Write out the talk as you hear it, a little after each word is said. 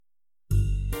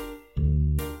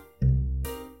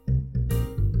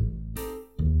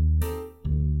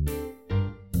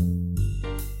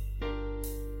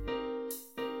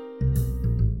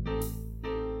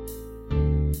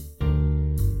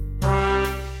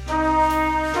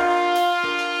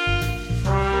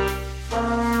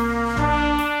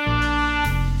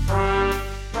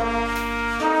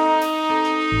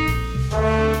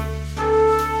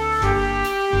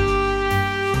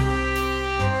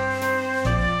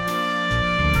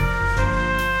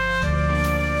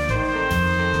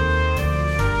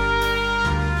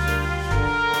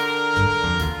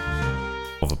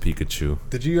Pikachu.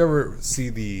 Did you ever see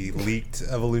the leaked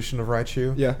evolution of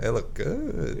Raichu? Yeah. It looked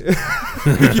good.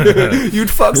 You'd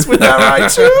fucks with that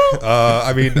Raichu?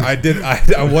 I mean, I did.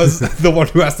 I was the one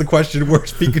who asked the question,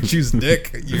 where's Pikachu's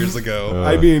dick years ago?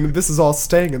 I mean, this is all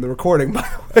staying in the recording, by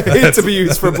the way, to be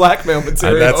used for blackmail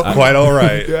material. That's quite all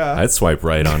right. Yeah. I'd swipe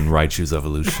right on Raichu's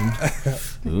evolution.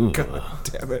 Ooh. God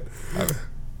damn it.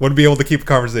 Wouldn't be able to keep a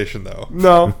conversation, though.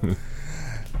 No.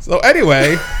 So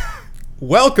anyway,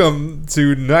 welcome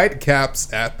to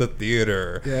Nightcaps at the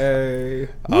Theater. Yay.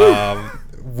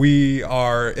 We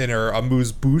are in our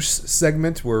Amuse Bouche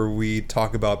segment where we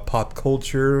talk about pop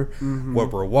culture,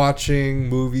 what we're watching,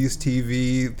 movies,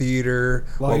 TV, theater,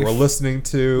 what Life. we're listening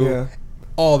to, Yeah.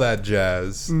 all that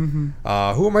jazz. Who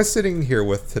am I sitting here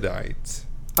with tonight?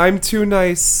 I'm too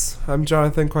nice. I'm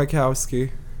Jonathan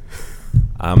Kwiatkowski.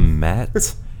 I'm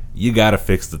Matt. You gotta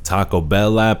fix the Taco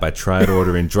Bell app. I tried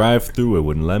ordering drive-through. It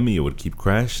wouldn't let me. It would keep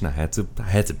crashing. I had to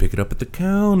pick it up at the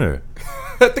counter.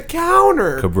 At the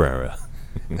counter. Cabrera.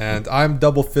 And I'm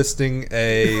double fisting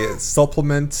a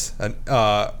supplement, a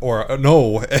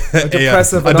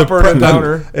depressive, an upper and a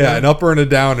downer. An upper and a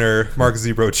downer. Mark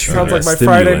Zebro Jr. Sounds like my Stimulants.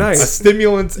 Friday A night.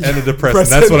 stimulant and a depressant.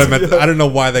 That's what I meant. I don't know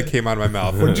why that came out of my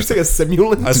mouth. Did you say a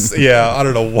simulant? I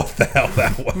don't know what the hell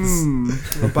that was.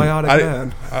 A biotic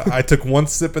man. I took one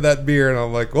sip of that beer and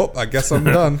I'm like, well, I guess I'm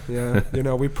done.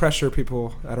 Yeah, we pressure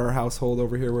people at our household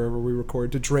over here wherever we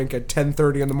record to drink at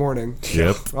 10:30 in the morning.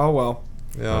 Yep. Oh well.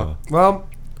 Yeah. Well,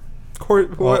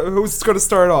 who's going to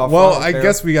start off? Well, I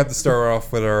guess we got to start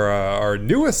off with our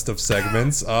newest of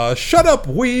segments. Shut up,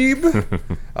 weeb.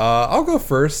 I'll go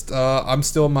first. I'm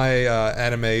still in my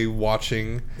anime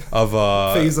watching of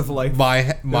phase of life.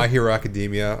 My Hero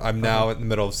Academia. I'm now in the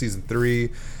middle of season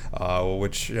 3.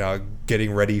 Which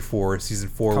getting ready for season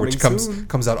 4, Coming which soon.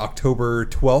 comes out October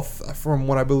 12th, from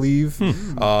what I believe.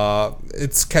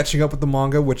 It's catching up with the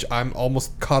manga, which I'm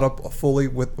almost caught up fully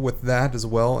with that as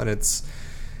well, and it's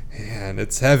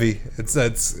heavy. It's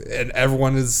and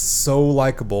everyone is so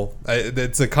likable.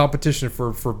 It's a competition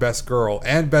for best girl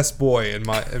and best boy in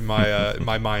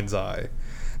my mind's eye.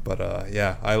 But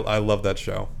I love that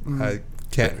show. I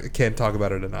can't talk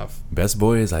about it enough. Best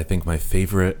boy is, I think, my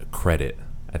favorite credit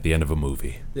at the end of a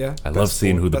movie. Yeah. I love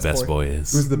seeing boy. who the Best best boy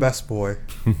is. Who's the best boy?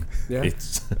 Yeah.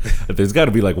 There's got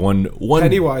to be like one.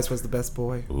 Pennywise was the best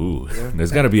boy. Ooh, Yeah.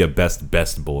 there's got to be a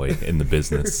best boy in the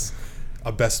business.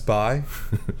 A Best Buy?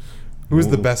 Who's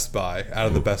the Ooh. Best Buy out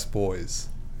of the best boys?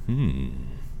 I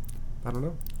don't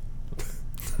know.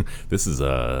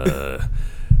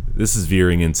 This is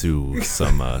veering into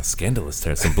some scandalous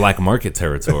some black market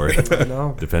territory. I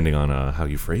know. Depending on how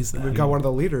you phrase that. We've got one of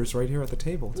the leaders right here at the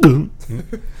table.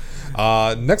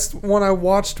 Next one I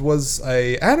watched was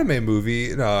a anime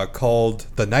movie called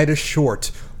The Night is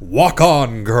Short. Walk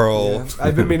on, girl. Yeah.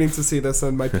 I've been meaning to see this,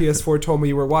 and my PS4 told me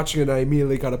you were watching it, and I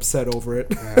immediately got upset over it.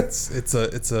 It's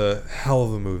a hell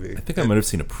of a movie. I think I might have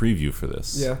seen a preview for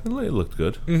this. Yeah. It looked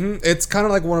good. It's kind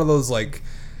of like one of those like,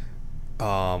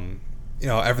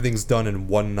 everything's done in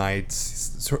one night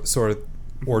sort of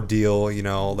ordeal.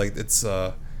 Like it's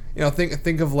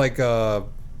think of like a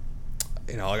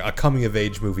coming of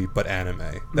age movie, but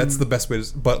anime. That's the best way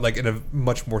but like in a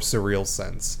much more surreal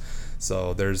sense.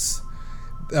 So there's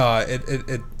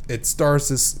it stars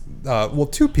this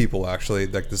two people actually,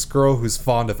 like this girl who's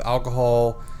fond of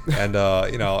alcohol and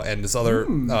and this other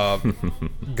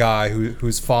guy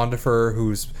who's fond of her,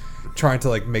 who's trying to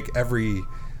like make every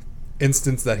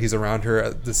instance that he's around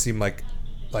her to seem like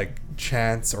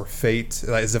chance or fate,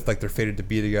 as if like they're fated to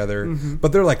be together.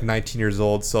 But they're like 19 years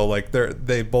old, so like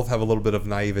they both have a little bit of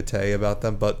naivete about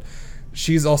them, but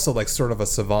she's also like sort of a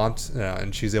savant,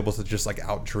 and she's able to just like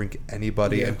outdrink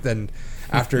anybody. Yeah. And then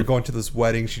after going to this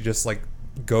wedding, she just like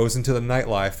goes into the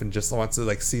nightlife and just wants to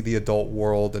like see the adult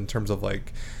world in terms of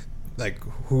like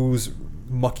who's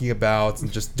mucking about and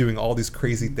just doing all these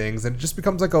crazy things, and it just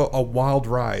becomes like a wild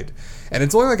ride. And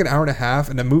it's only like an hour and a half,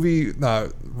 and the movie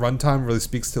runtime really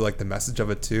speaks to like the message of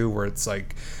it too, where it's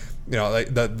like,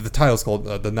 like the title's called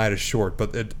The Night is Short,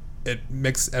 but it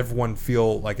makes everyone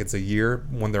feel like it's a year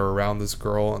when they're around this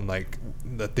girl and like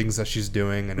the things that she's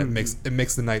doing, and it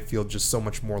makes the night feel just so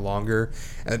much more longer,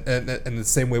 and the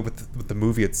same way with the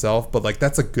movie itself. But like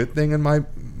that's a good thing in my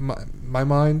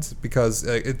mind, because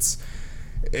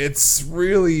it's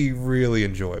really, really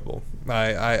enjoyable.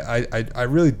 I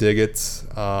really dig it.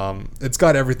 It's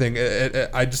got everything.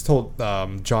 I just told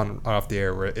John off the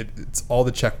air where it's all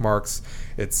the check marks.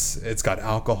 It's got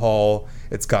alcohol.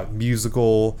 It's got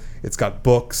musical. It's got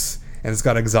books. And it's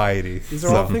got anxiety. These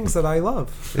are all things that I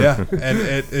love. Yeah,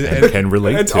 and can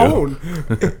relate and to. own.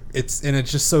 It's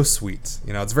just so sweet.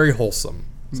 It's very wholesome.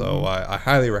 So I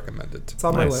highly recommend it. It's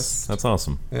on my list. That's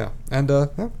awesome. Yeah, and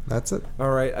yeah, that's it.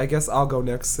 All right, I guess I'll go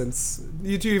next since do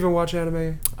you even watch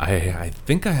anime? I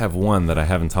think I have one that I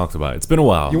haven't talked about. It's been a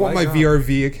while. You want my God.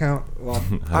 VRV account? Well,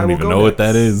 I don't will even go know what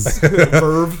that next. is.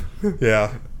 Verve.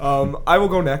 Yeah. I will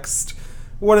go next.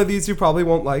 One of these you probably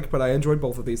won't like, but I enjoyed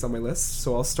both of these on my list.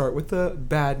 So I'll start with the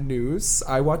bad news.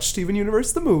 I watched Steven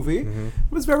Universe the movie. Mm-hmm.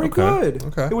 It was very good.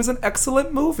 Okay. It was an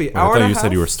excellent movie. I thought you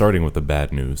said you were starting with the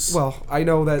bad news. Well, I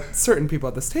know that certain people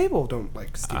at this table don't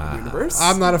like Steven Universe.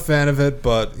 I'm not a fan of it,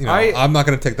 but I'm not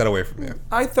going to take that away from you.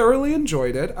 I thoroughly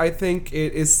enjoyed it. I think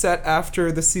it is set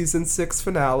after the season 6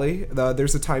 finale.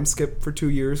 There's a time skip for 2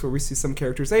 years where we see some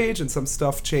characters age and some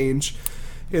stuff change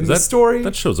in the story.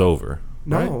 That show's over.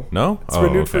 No. Right? No? It's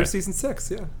renewed for season 6,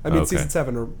 yeah. I mean, Okay. season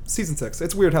 7 or season 6.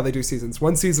 It's weird how they do seasons.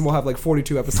 One season will have like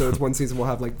 42 episodes. One season will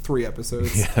have like 3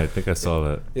 episodes. Yeah, I think I saw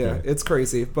that. Yeah, it's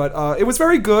crazy. But it was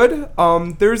very good.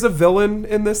 There's a villain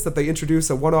in this that they introduce,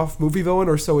 a one-off movie villain,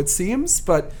 or so it seems,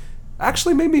 but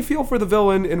actually made me feel for the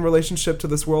villain in relationship to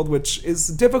this world, which is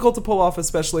difficult to pull off,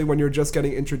 especially when you're just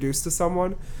getting introduced to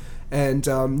someone. And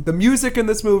the music in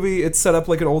this movie, it's set up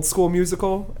like an old school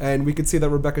musical, and we could see that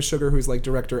Rebecca Sugar, who's like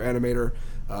director, animator,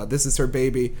 this is her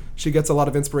baby. She gets a lot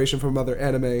of inspiration from other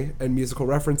anime and musical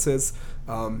references.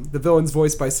 The villain's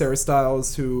voiced by Sarah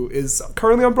Stiles, who is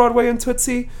currently on Broadway in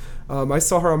Tootsie. I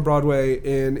saw her on Broadway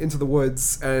in Into the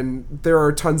Woods, and there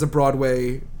are tons of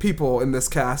Broadway people in this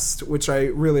cast, which I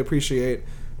really appreciate.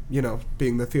 You know,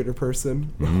 being the theater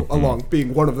person,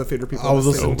 being one of the theater people. I was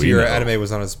listening to your know. Anime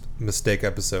Was On a Mistake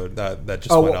episode that just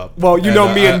went up. Well, you And,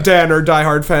 know, me and Dan are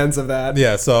diehard fans of that.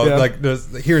 Yeah, so Yeah. like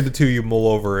hearing the two of you mull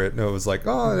over it, and it was like,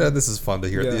 oh, yeah, this is fun to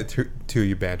hear the two of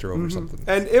you banter over something.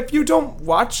 And if you don't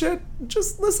watch it,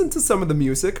 just listen to some of the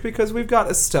music, because we've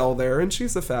got Estelle there, and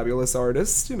she's a fabulous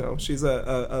artist. You know, she's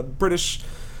a British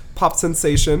pop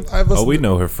sensation. I've listened. Oh, we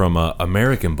know her from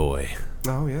American Boy.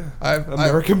 Oh yeah,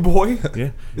 American Boy. Yeah.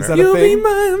 Is that You'll a thing? be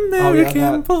my American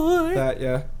that, boy. That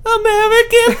yeah.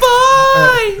 American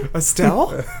boy.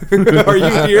 Estelle, are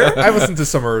you here? I listened to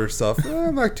some of her stuff.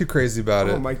 I'm not too crazy about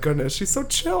it. Oh my goodness, she's so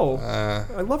chill.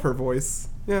 I love her voice.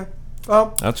 Yeah.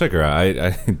 I'll check her out.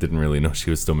 I didn't really know she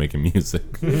was still making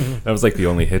music. That was like the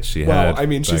only hit she had. Well, I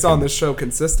mean, she's back on in- this show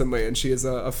consistently, and she is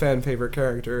a fan favorite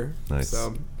character. Nice.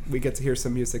 So we get to hear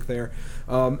some music there.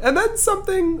 And then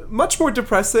something much more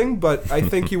depressing, but I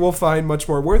think you will find much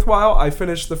more worthwhile. I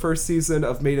finished the first season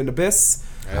of Made in Abyss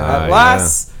at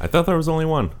last. Yeah. I thought there was only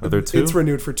one. Are there 2? It's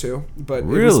renewed for 2, but it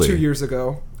was Really? 2 years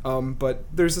ago. But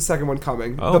there's a second one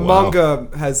coming. Oh, the wow.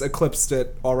 manga has eclipsed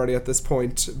it already at this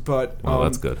point, but Oh,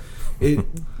 that's good.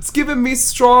 it's given me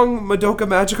strong Madoka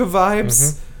Magica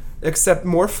vibes, except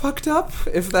more fucked up,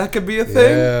 if that could be a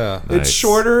thing. Yeah. It's Nice.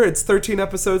 shorter. It's 13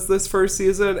 episodes this first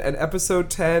season, and episode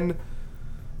 10.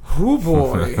 Oh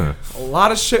boy, a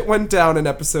lot of shit went down in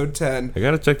episode 10. I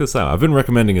gotta check this out. I've been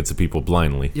recommending it to people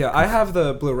blindly. Yeah, I have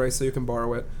the Blu-ray, so you can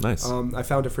borrow it. Nice. I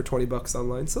found it for $20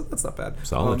 online, so that's not bad.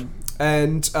 Solid.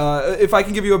 And if I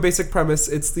can give you a basic premise,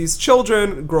 it's these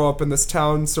children grow up in this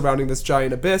town surrounding this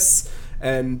giant abyss,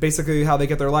 and basically how they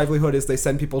get their livelihood is they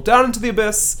send people down into the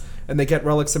abyss, and they get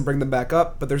relics and bring them back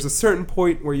up. But there's a certain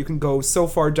point where you can go so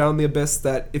far down the abyss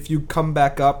that if you come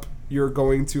back up, you're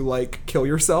going to like kill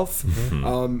yourself.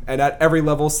 And at every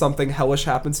level something hellish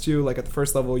happens to you. Like at the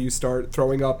first level you start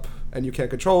throwing up and you can't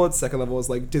control it. Second level is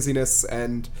like dizziness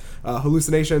and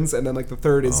hallucinations, and then like the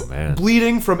third is man.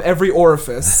 bleeding from every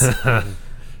orifice.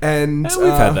 And We've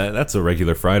had that. That's a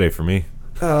regular Friday for me.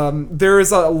 there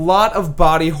is a lot of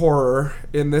body horror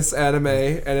in this anime,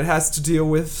 and it has to deal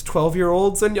with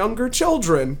 12-year-olds and younger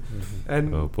children.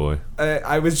 And Oh boy.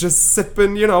 I was just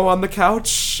sipping, on the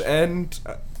couch, and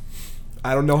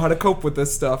I don't know how to cope with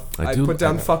this stuff. I put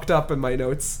down fucked up in my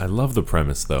notes. I love the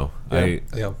premise though.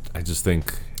 Yeah. I just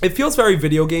think It feels very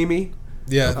video gamey.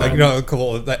 Yeah, like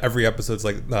every episode's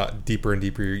like deeper and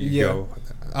deeper you go.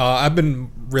 I've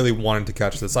been really wanting to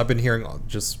catch this. I've been hearing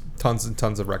just tons and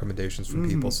tons of recommendations from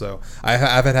people, so I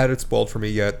haven't had it spoiled for me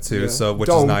yet too. Yeah. So which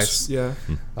Don't. is nice. Yeah.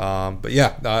 But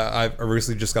yeah, I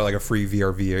recently just got like a free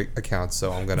VRV account,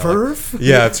 so I'm gonna Verve?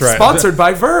 yeah, that's right. Sponsored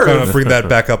by Verve. Gonna bring that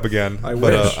back up again. I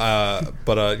but,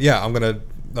 wish. Yeah, I'm gonna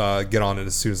get on it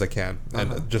as soon as I can,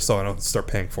 and just so I don't start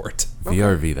paying for it.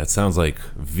 VRV. That sounds like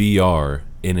VR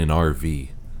in an RV.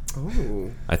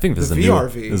 Oh. I think this The is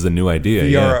a VRV. new idea.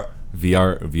 Yeah.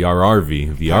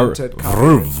 Haunted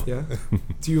cockpit. Yeah.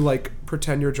 Do you like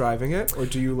pretend you're driving it, or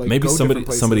do you like maybe go different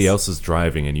places? somebody else is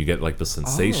driving and you get like the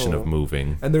sensation of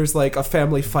moving. And there's like a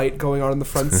family fight going on in the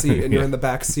front seat, and you're Yeah. in the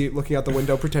back seat looking out the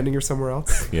window pretending you're somewhere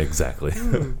else. Yeah, exactly.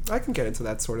 I can get into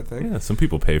that sort of thing. Yeah, some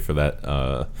people pay for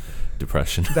that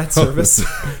depression. That service.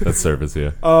 That service,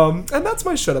 yeah. And that's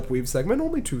my Shut Up Weave segment.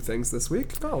 Only 2 things this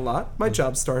week. Not a lot. My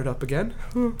job started up again.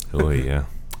 Oh yeah.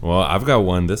 Well, I've got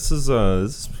one. This is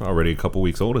already a couple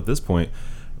weeks old at this point,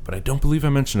 but I don't believe I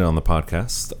mentioned it on the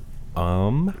podcast.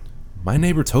 My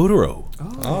Neighbor Totoro.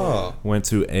 Oh. Went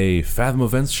to a Fathom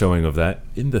Events showing of that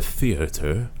in the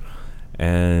theater,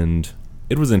 and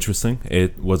it was interesting.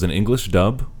 It was an English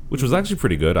dub, which was actually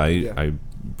pretty good. I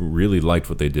really liked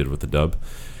what they did with the dub,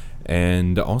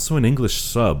 and also an English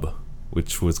sub,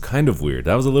 which was kind of weird.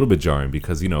 That was a little bit jarring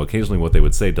because, you know, occasionally what they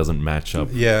would say doesn't match up.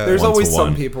 Yeah. There's always some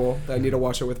one-to-one. people that need to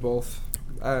watch it with both.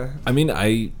 I mean,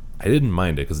 I didn't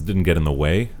mind it because it didn't get in the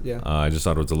way. Yeah. I just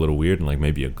thought it was a little weird and like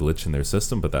maybe a glitch in their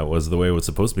system, but that was the way it was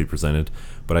supposed to be presented.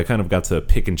 But I kind of got to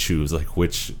pick and choose like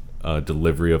which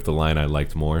delivery of the line I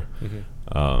liked more.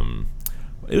 Mm-hmm.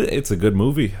 It's a good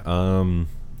movie.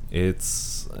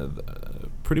 It's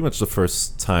pretty much the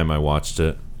first time I watched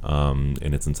it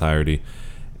in its entirety,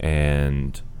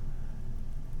 and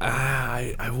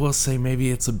I will say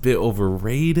maybe it's a bit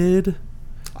overrated.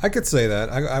 I could say that.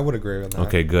 I would agree with that.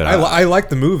 Okay, good. I like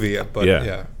the movie, but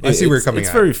yeah. I see where you're coming It's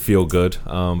at. very feel good,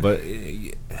 but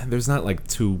there's not like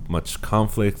too much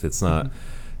conflict. It's not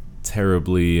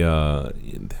terribly.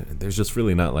 There's just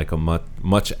really not like a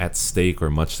much at stake or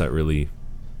much that really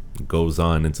goes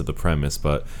on into the premise.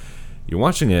 But you're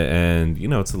watching it, and you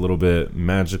know it's a little bit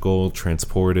magical,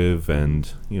 transportive,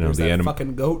 and you know There's the that anime.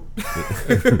 fucking goat.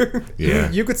 Yeah,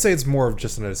 You could say it's more of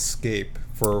just an escape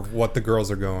for what the girls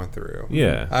are going through.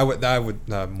 Yeah. I would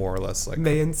more or less like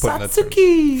Mei and put in that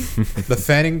Satsuki. the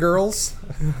Fanning girls.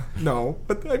 No,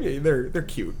 but I mean they're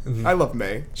cute. I love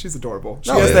Mei. She's adorable. She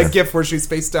Oh, has yeah. that gif where she's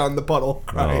face down in the puddle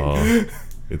crying. Oh,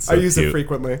 it's so I use cute. it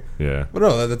frequently. Yeah, But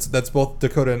no, that's both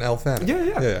Dakota and Elle Fanning. Yeah.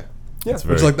 yeah. Yeah. It's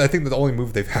Which very- like I think the only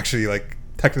movie they've actually like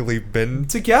technically been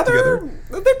Together?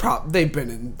 They've been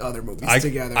in other movies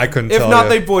together. I couldn't If tell not, ya.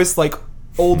 they voiced like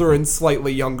older and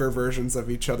slightly younger versions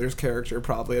of each other's character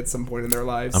probably at some point in their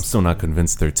lives. I'm still not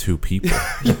convinced they're two people.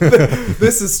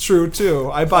 This is true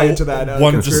too. I buy into that.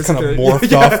 One just kind of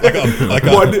conspiracy morphed theory. off like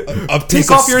a One, a piece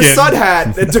take of off your skin. sun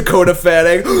hat, and Dakota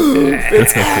Fanning.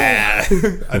 It's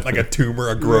like a tumor,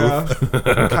 a growth.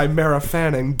 yeah. Chimera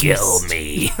Fanning. Kill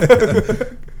me.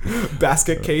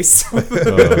 Basket case.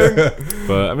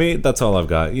 But I mean, that's all I've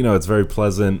got. You know, it's very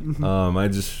pleasant.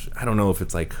 I don't know if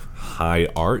it's like high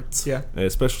art. Yeah.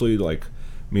 Especially like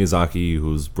Miyazaki,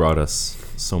 who's brought us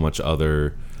so much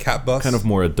other Cat bus. kind of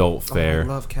more adult fare.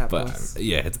 love Cat but Bus.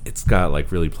 yeah, it's got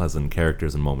like really pleasant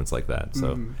characters and moments like that.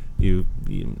 So you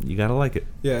gotta like it.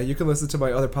 Yeah, you can listen to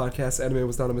my other podcast, Anime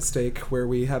Was Not a Mistake, where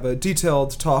we have a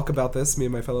detailed talk about this, me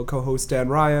and my fellow co-host Dan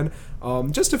Ryan.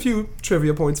 Just a few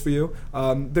trivia points for you.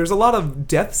 There's a lot of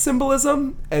death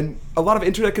symbolism and a lot of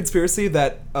internet conspiracy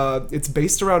that it's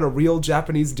based around a real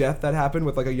Japanese death that happened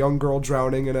with like a young girl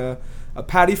drowning in a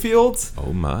paddy field.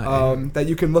 Oh my. That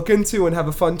you can look into and have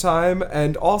a fun time.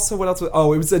 And also, what else? It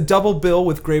was a double bill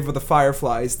with Grave of the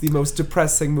Fireflies, the most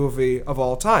depressing movie of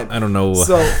all time. I don't know.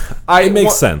 So It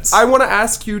makes sense. I want to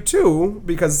ask you too,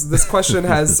 because this question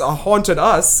has haunted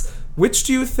us. Which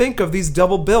do you think of these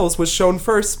double bills was shown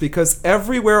first? Because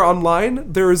everywhere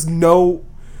online there was no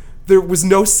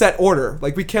set order.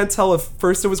 Like we can't tell if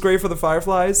first it was Grave for the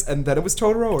Fireflies and then it was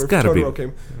Totoro, or if gotta be. Totoro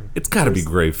came. It's gotta be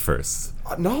Grave first.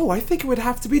 No, I think it would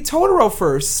have to be Totoro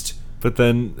first. But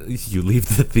then you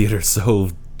leave the theater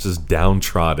so just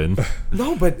downtrodden.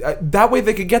 No, but that way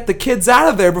they could get the kids out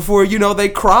of there before they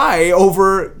cry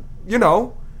over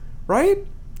right?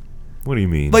 What do you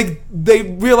mean? Like, they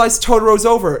realize Totoro's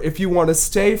over. If you want to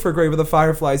stay for Grave of the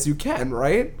Fireflies, you can,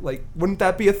 right? Like, wouldn't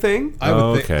that be a thing? I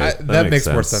would think Okay, that that makes makes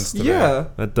more sense. sense to me. Yeah.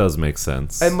 that does make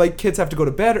sense. And, like, kids have to go to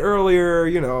bed earlier,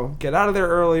 get out of there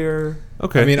earlier.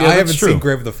 okay. I mean, yeah, I that's haven't true. seen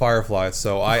Grave of the Fireflies,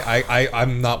 so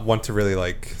I'm not one to really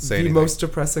like say The anything. most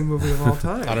depressing movie of all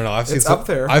time. I don't know. It's up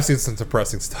there. I've seen some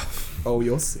depressing stuff. Oh,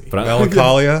 you'll see. But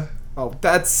Melancholia. Oh,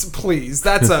 that's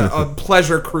a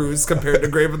pleasure cruise compared to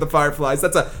Grave of the Fireflies.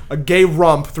 That's a gay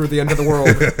romp through the end of the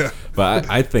world. But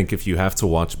I think if you have to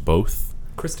watch both,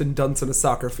 Kristen Dunst in a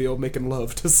soccer field making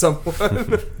love to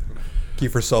someone.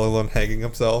 Kiefer Sutherland hanging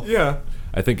himself. Yeah.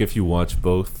 I think if you watch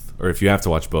both, or if you have to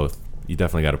watch both, you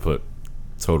definitely got to put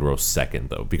Totoro second,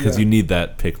 though, because Yeah. you need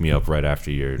that pick-me-up right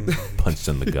after you're punched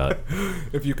in the gut.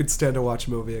 If you could stand to watch a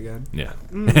movie again. Yeah.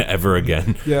 Ever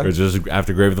again. Yeah. Or just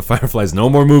after Grave of the Fireflies, no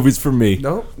more movies for me.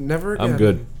 No, never again. I'm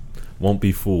good. Won't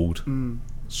be fooled.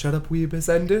 Shut Up Weeb has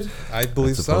ended. I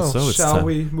believe so. Suppose so. It's Shall time,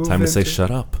 we move time to say into- shut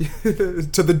up.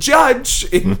 To the judge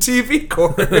in TV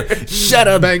court. Shut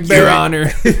up, Bang, Your bang.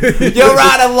 Honor. You're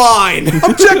out of line.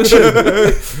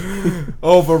 Objection.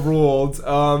 Overruled.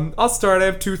 I'll start. I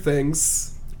have two things.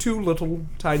 Two little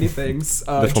tiny things.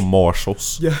 Little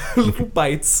morsels. Yeah, little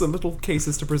bites, little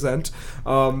cases to present.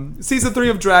 Season 3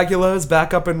 of Dragula is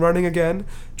back up and running again.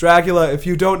 Dragula, if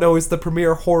you don't know, is the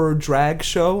premier horror drag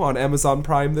show on Amazon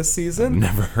Prime this season.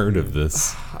 Never heard of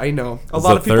this. I know. A Is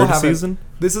lot it of people third haven't. season?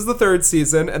 This is the third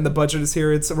season, and the budget is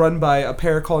here. It's run by a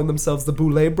pair calling themselves the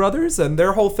Boulet Brothers, and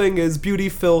their whole thing is beauty,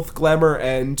 filth, glamour,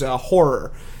 and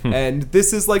horror. And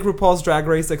this is like RuPaul's Drag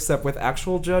Race, except with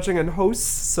actual judging and hosts.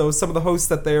 So some of the hosts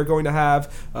that they are going to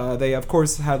have, they of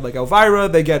course had like Elvira.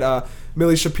 They get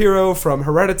Millie Shapiro from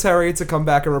Hereditary to come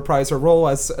back and reprise her role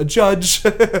as a judge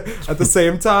at the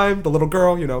same time. The little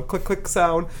girl, click click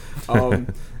sound.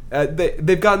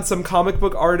 They've gotten some comic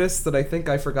book artists that I think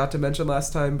I forgot to mention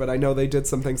last time, but I know they did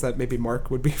some things that maybe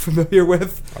Mark would be familiar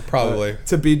with. Probably.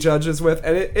 To be judges with.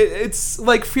 And it's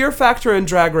like Fear Factor and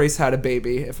Drag Race had a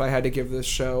baby, if I had to give this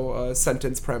show a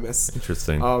sentence premise.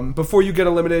 Interesting. Before you get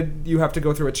eliminated, you have to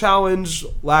go through a challenge.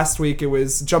 Last week it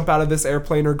was jump out of this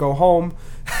airplane or go home.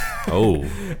 Oh.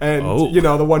 And, Oh.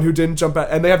 the one who didn't jump out,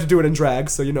 and they have to do it in drag,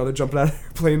 so, they're jumping out of the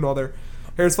airplane while their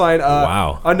hair's fine.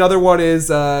 Wow. Another one is,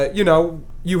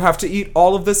 you have to eat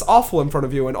all of this offal in front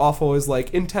of you, and offal is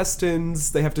like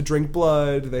intestines, they have to drink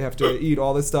blood, they have to eat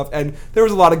all this stuff, and there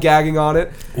was a lot of gagging on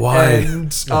it. Why?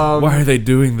 And, Why are they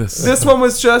doing this? this one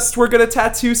was just, we're going to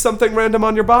tattoo something random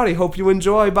on your body. Hope you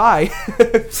enjoy. Bye.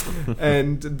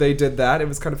 And they did that. It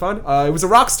was kind of fun. It was a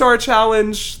Rockstar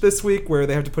challenge this week where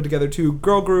they have to put together 2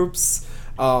 girl groups.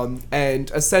 And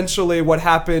essentially what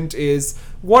happened is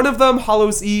one of them,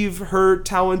 Hallows Eve, her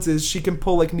talent is she can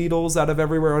pull like needles out of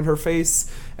everywhere on her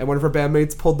face. And one of her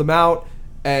bandmates pulled them out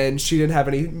and she didn't have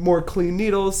any more clean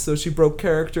needles. So she broke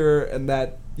character and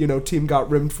that, team got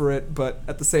rimmed for it. But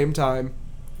at the same time,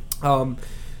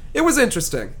 it was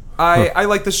interesting. I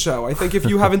like the show. I think if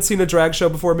you haven't seen a drag show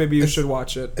before, maybe you should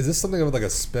watch it. Is this something of like a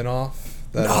spin-off?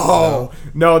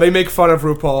 No, they make fun of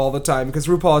RuPaul all the time because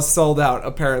RuPaul is sold out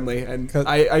apparently, and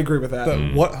I agree with that.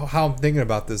 How I'm thinking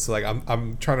about this, like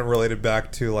I'm trying to relate it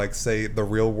back to like say the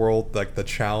Real World, like the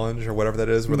challenge or whatever that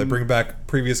is, where they bring back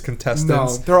previous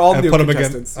contestants. No, they're all and new put them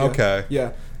contestants. again. Okay.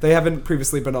 Yeah, they haven't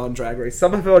previously been on Drag Race.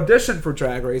 Some have auditioned for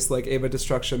Drag Race, like Ava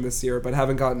Destruction this year, but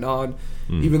haven't gotten on,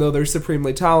 even though they're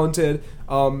supremely talented.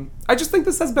 I just think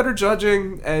this has better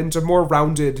judging and a more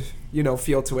rounded,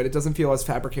 feel to it. It doesn't feel as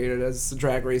fabricated as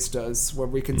Drag Race does, where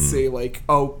we can see like,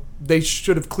 oh, they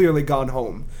should have clearly gone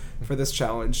home for this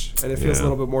challenge, and it feels a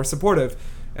little bit more supportive.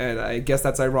 And I guess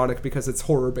that's ironic because it's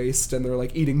horror based and they're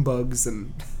like eating bugs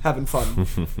and having fun.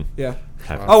 Yeah.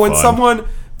 Having And fun. someone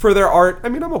for their art, I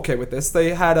mean, I'm okay with this.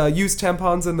 They had used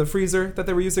tampons in the freezer that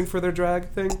they were using for their drag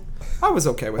thing. I was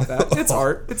okay with that. It's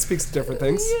art. It speaks to different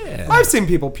things. Yeah. I've seen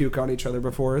people puke on each other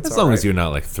before. It's As long as alright. you're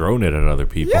not like throwing it at other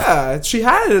people. Yeah, she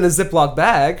had it in a Ziploc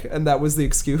bag, and that was the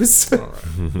excuse.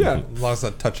 Yeah. As long as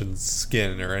it's not touching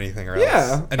skin or anything or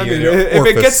Yeah, else. I mean, if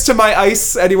it gets to my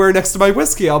ice anywhere next to my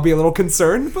whiskey, I'll be a little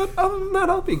concerned, but other than that,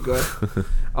 I'll be good.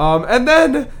 And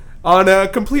then on a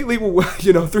completely,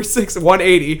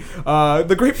 180,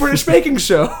 the Great British Baking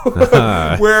Show,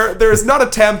 where there is not a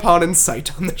tampon in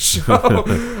sight on the show.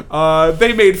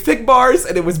 They made fig bars,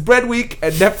 and it was bread week,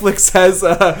 and Netflix has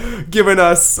given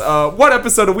us 1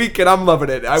 episode a week, and I'm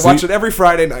loving it. I watch it every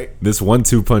Friday night. This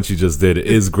 1-2 punch you just did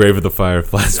is Grave of the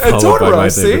Fireflies, And followed by Totoro, My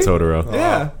see? Neighbor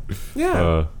Totoro.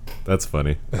 Yeah. That's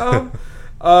funny.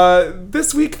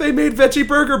 This week they made veggie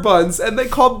burger buns, and they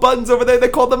called buns over there, they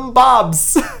called them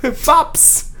bobs.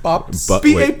 Bops. Bops. But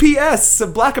wait, BAPS,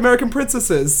 Black American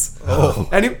Princesses. Oh.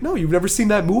 No, you've never seen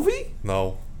that movie?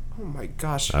 No. Oh my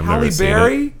gosh. I've Halle never seen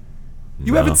Berry?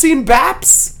 You No. haven't seen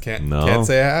BAPS? Can't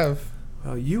say I have.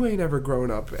 Well, you ain't ever grown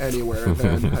up anywhere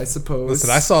then, I suppose. Listen,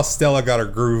 I saw Stella Got Her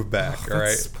Groove back, all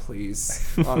right? Please,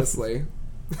 honestly.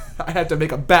 I had to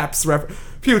make a BAPS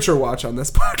future watch on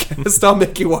this podcast. I'll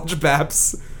make you watch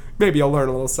BAPS. Maybe you'll learn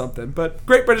a little something. But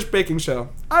Great British Baking Show.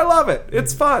 I love it.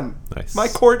 It's fun. Nice. My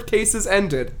court case is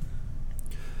ended.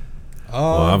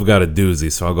 well, I've got a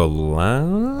doozy, so I'll go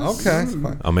last. Okay.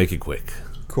 Fine. I'll make it quick.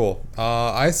 Cool.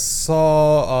 I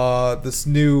saw this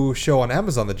new show on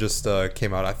Amazon that just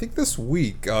came out, I think this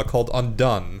week, called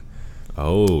Undone.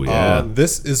 Oh yeah.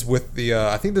 This is with the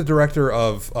I think the director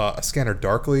of A Scanner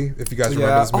Darkly. If you guys remember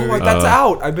Yeah. this movie. Oh, that's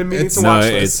out. I've been meaning to watch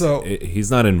this. So- he's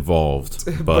not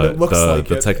involved, but, it looks like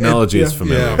the it. technology is Yeah.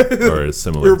 familiar or is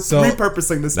similar. We're So-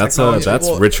 repurposing this That's technology. that's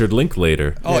Richard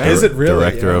Linklater. Oh, is it really?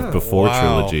 Director Yeah. of Before Wow.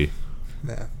 trilogy.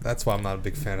 Yeah, that's why I'm not a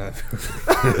big fan of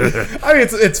it. I mean,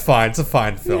 it's fine. It's a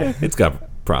fine film. It's got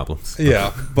problems.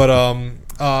 Yeah, but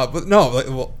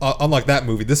no, unlike that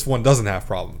movie, this one doesn't have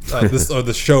problems. Or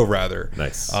the show rather.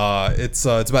 Nice. It's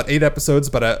about 8 episodes,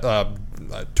 but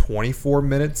 24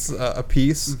 minutes a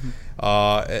piece.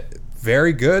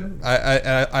 Very good.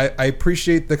 I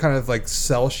appreciate the kind of like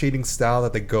cell shading style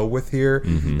that they go with here.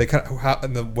 They kind of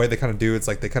and the way they kind of do it's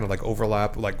like they kind of like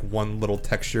overlap like one little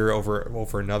texture over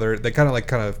another. They kind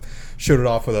of showed it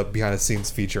off with a behind the scenes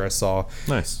feature I saw.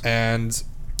 Nice. And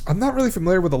I'm not really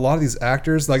familiar with a lot of these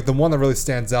actors. Like the one that really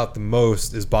stands out the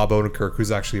most is Bob Odenkirk,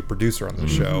 who's actually a producer on the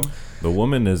show. The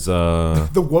woman is The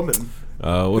woman.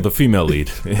 the female lead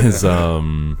is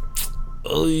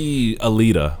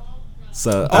Alita.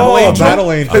 So,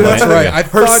 Battle Angel. That's right. I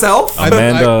thought- Herself?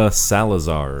 Amanda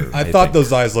Salazar. I thought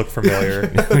those eyes looked familiar.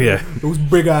 yeah. Those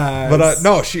big eyes. But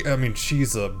no, she's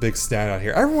a big standout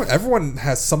here. Everyone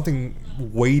has something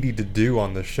weighty to do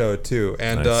on the show too,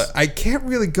 and Nice. I can't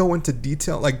really go into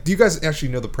detail. Like, do you guys actually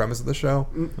know the premise of the show?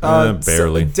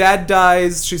 Barely. So dad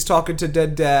dies. She's talking to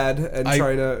dead dad and I-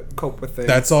 trying to cope with things.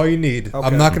 That's all you need. Okay.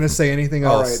 I'm not going to say anything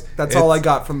all else. right. That's all I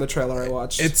got from the trailer I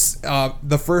watched. It's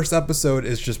the first episode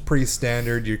is just pretty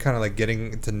standard. You're kind of like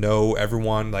getting to know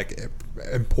everyone like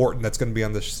important that's going to be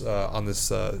on this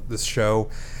this show,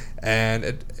 and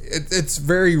it's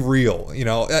very real. You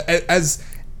know, as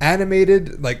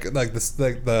animated like this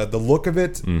the look of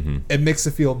it, it makes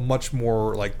it feel much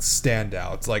more like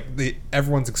standouts. Like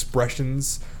everyone's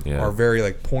expressions Yeah. are very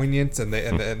like poignant, and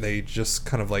they just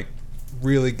kind of like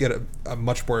really get a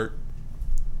much more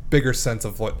bigger sense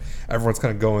of what everyone's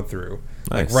kind of going through.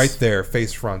 Like Nice. right there,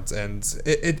 face front, and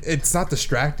it's not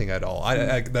distracting at all.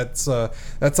 That's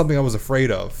something I was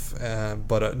afraid of,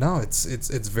 but no, it's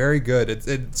very good.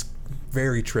 It's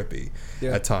very trippy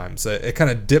at times. It kind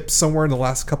of dips somewhere in the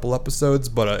last couple episodes,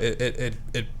 but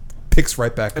it picks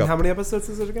right back and up. how many episodes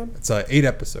is it again? It's 8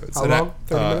 episodes. How And long?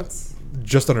 30 minutes?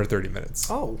 Just under 30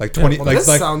 minutes. Oh, like 20. Well, like this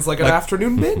sounds like an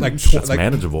afternoon binge. Like, That's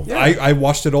manageable. Yeah. I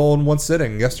watched it all in one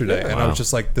sitting yesterday, and I Wow. was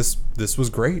just like, this was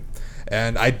great.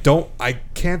 And I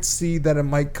can't see that it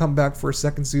might come back for a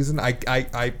second season.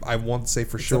 I won't say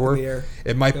for up in sure. the air.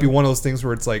 It might be one of those things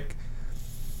where it's like,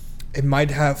 it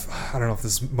might have, I don't know if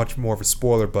this is much more of a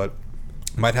spoiler, but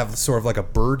it might have sort of like a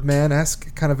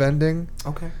Birdman-esque kind of ending.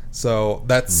 Okay. So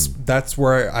that's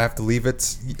where I have to leave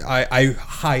it. I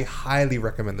highly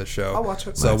recommend the show. I'll watch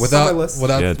it. So Nice. It's on my list. Yeah,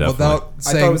 definitely. without I thought it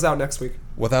saying was out next week.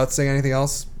 without saying anything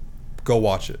else, go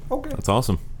watch it. Okay. That's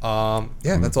awesome. Yeah,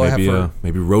 that's all maybe, I have for.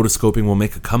 maybe rotoscoping will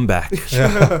make a comeback.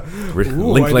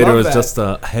 Ooh, Linklater I love is that. just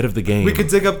ahead of the game. We could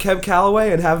dig up Kev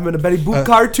Calloway and have him in a Betty Boop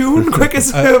cartoon, quick as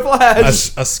a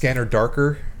flash. A Scanner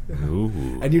Darker,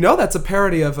 Ooh. And you know that's a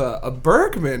parody of a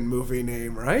Bergman movie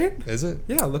name, right? is it?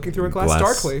 Yeah, Looking Through a Glass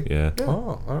Darkly. Yeah.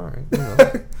 Oh, all right. You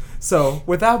know. So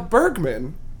without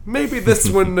Bergman, maybe this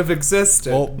wouldn't have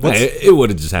existed. Well, It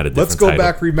would have just had a different let's go title.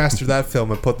 back, remaster that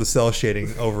film, and put the cell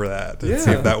shading over that, and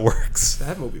see Yeah. if that works.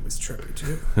 that movie was trippy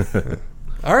too.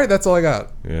 All right, that's all I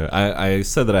got. Yeah, I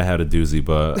said that I had a doozy,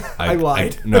 but I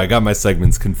lied. No, I got my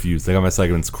segments confused. I got my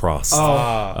segments crossed.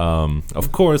 Oh.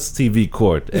 Of course, TV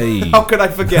Court. Hey. How could I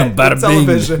forget the Bada bing.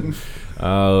 television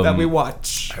that we Um,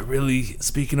 watch? I really,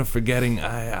 speaking of forgetting,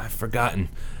 I've forgotten.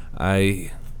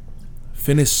 I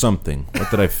finished something. What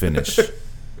did I finish?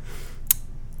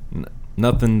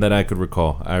 Nothing that I could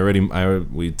recall.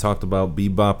 We talked about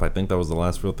Bebop. I think that was the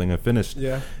last real thing I finished.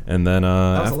 Yeah. And then That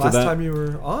was after the last that, time you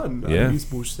were on Yeah. News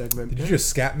Boosh segment. Did you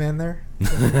just Scatman there?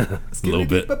 a little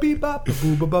bit.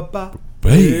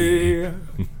 Hey.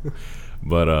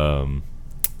 But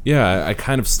yeah, I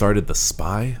kind of started The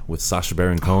Spy with Sacha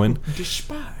Baron Cohen.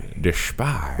 The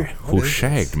Spy who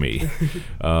shagged me.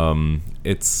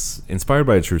 It's inspired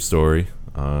by a true story,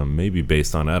 maybe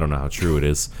based on, I don't know how true it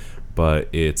is, but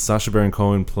it's Sacha Baron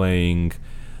Cohen playing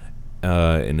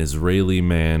an Israeli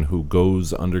man who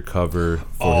goes undercover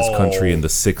for his country in the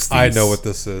 60s. I know what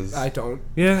this is. I don't.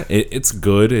 Yeah, it's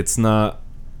good. It's not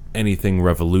anything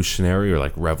revolutionary or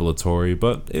like revelatory,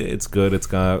 but it's good. It's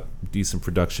got decent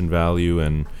production value,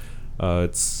 and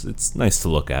it's nice to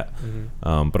look at.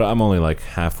 But I'm only like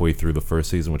halfway through the first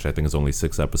season, which I think is only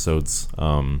 6 episodes.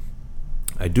 I'm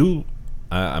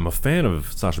a fan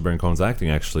of Sacha Baron Cohen's acting,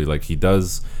 actually. Like, he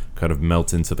does kind of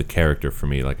melt into the character for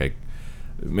me. Like,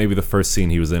 maybe the first scene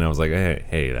he was in, I was like,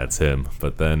 hey, that's him.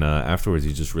 But then afterwards,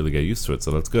 you just really get used to it.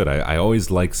 So that's good. I always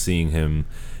like seeing him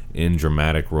in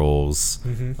dramatic roles.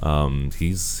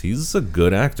 He's a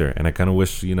good actor, and I kind of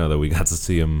wish that we got to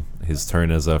see his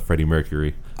turn as Freddie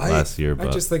Mercury last year. But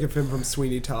I just think of him from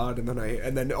Sweeney Todd,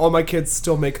 and then all my kids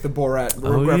still make the Borat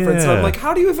reference. yeah. And I'm like,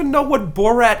 how do you even know what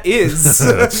Borat is?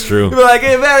 That's true. You're like,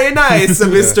 hey, very nice,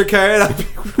 Mr. Carey. And I'll be,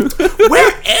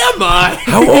 where am I?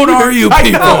 How old are you I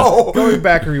people? know. Going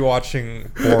back and rewatching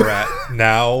Borat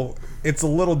now, it's a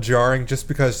little jarring just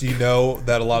because you know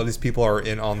that a lot of these people are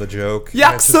in on the joke.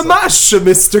 And it's just like- Yaksamash,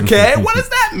 Mr. K. What does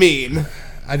that mean?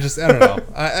 I don't know.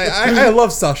 I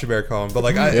love Sacha Baron Cohen, but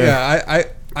like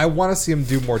I want to see him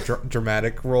do more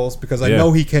dramatic roles because I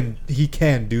know he can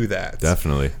do that.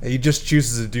 Definitely. And he just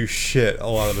chooses to do shit a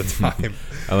lot of the time.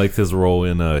 I liked his role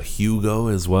in Hugo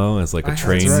as well as like a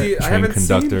train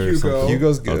conductor. or Hugo. something.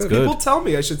 Hugo's Oh, good. it's good. People tell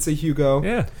me I should see Hugo.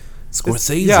 Yeah.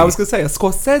 Scorsese. Yeah, I was gonna say a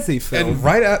Scorsese film. And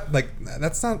right at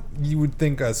that's not you would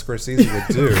think Scorsese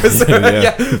would do.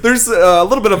 yeah, there's a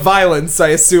little bit of violence, I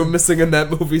assume, missing in that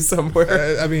movie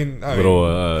somewhere. I mean,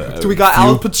 Do we got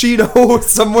Al Pacino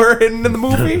somewhere in the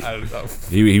movie? I don't know.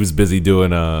 He was busy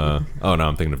doing oh no,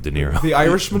 I'm thinking of De Niro. The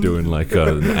Irishman? doing like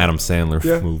an Adam Sandler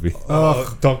Yeah. movie.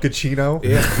 Dunkachino.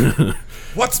 Yeah.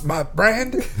 What's my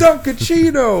brand?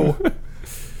 Dunkachino.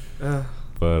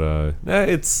 But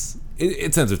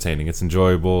it's entertaining. It's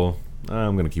enjoyable.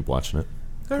 I'm gonna keep watching it.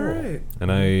 All right.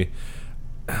 And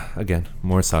again,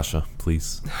 more Sasha,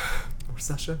 please. Or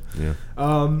Sasha. Yeah.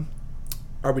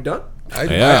 Are we done?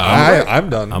 I'm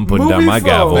done. I'm putting down Movie my phone.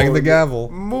 gavel. Bang the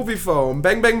gavel. Movie phone.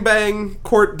 Bang, bang, bang.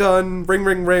 Court done. Ring,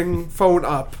 ring, ring. Phone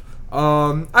up.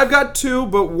 I've got two,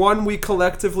 but one we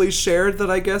collectively shared that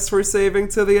I guess we're saving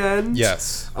to the end.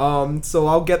 Yes. So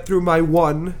I'll get through my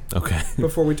one Okay.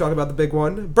 before we talk about the big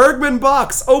one. Bergman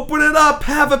box, open it up,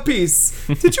 have a piece.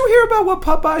 Did you hear about what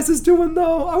Popeyes is doing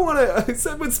though? I want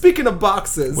to. Speaking of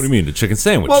boxes. What do you mean, the chicken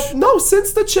sandwich? Well, no,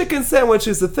 since the chicken sandwich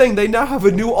is the thing, they now have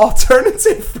a new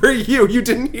alternative for you. You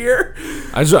didn't hear?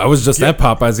 I was just at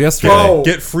Popeyes yesterday. Bro.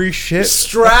 Get free shit.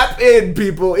 Strap in,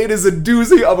 people. It is a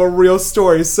doozy of a real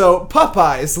story. So,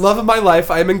 Popeyes, love of my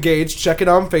life. I am engaged. Check it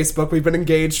out on Facebook. We've been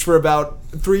engaged for about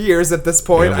 3 years at this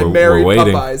point. Yeah, I married we're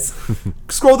waiting. Popeyes.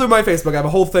 Scroll through my Facebook. I have a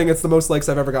whole thing. It's the most likes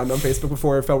I've ever gotten on Facebook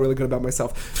before. I felt really good about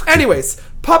myself. Anyways,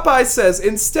 Popeyes says,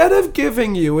 instead of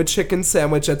giving you a chicken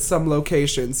sandwich at some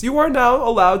locations, you are now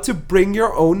allowed to bring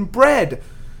your own bread.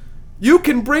 You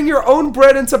can bring your own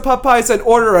bread into Popeyes and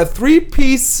order a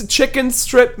 3-piece chicken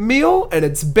strip meal, and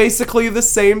it's basically the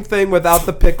same thing without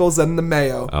the pickles and the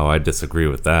mayo. Oh, I disagree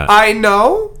with that. I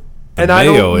know, and I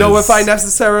mayo don't know is- if I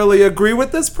necessarily agree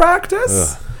with this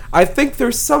practice. Ugh. I think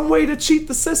there's some way to cheat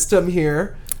the system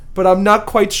here, but I'm not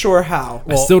quite sure how.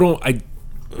 I still don't.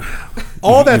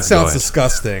 All that Go sounds ahead.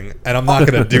 disgusting, and I'm not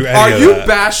gonna do any Are of you that.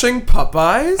 bashing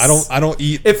Popeyes? I don't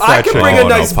eat. If I fried could chicken. bring a Oh,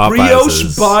 no, nice Popeyes brioche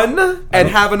is- bun and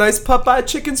have a nice Popeye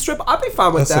chicken strip, I'd be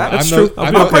fine with Listen, that. I'm true.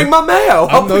 I'm I'll bring my mayo.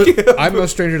 I'm no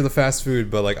stranger to the fast food,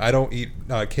 but like I don't eat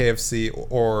KFC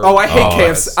or. Oh, I hate Oh,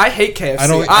 KFC. I hate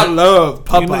KFC. I I love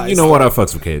Popeyes. You know what? I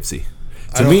fucks with KFC.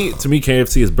 To me,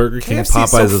 KFC is Burger King. KFC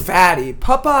Popeyes is so is fatty.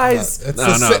 Popeyes. It's,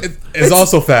 No. it's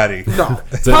also fatty. No. no.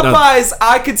 Popeyes,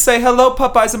 I could say, hello,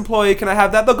 Popeyes employee, can I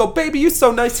have that? They'll go, baby, you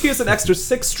so nice. Here's an extra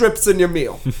 6 strips in your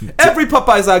meal. Every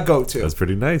Popeyes I go to. That's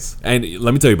pretty nice. And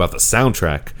let me tell you about the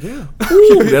soundtrack. Yeah.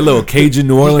 Ooh, that little Cajun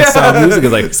New Orleans style music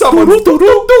is like someone's doing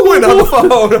on the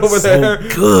phone over there.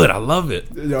 so good. I love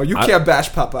it. No, you can't bash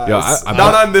Popeyes. Yo,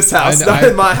 not on this house. Not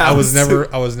in my house.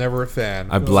 I was never a fan.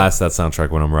 I blast that soundtrack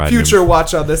when I'm riding. Future watch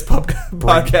on this podcast. Bring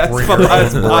your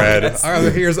Popeyes own bread. podcast. All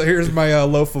right, here's my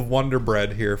loaf of Wonder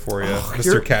Bread here for you,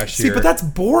 Mr. Cashier. See, but that's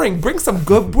boring. Bring some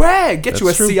good bread. Get you a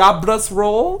That's true. Ciabras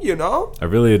roll, you know? I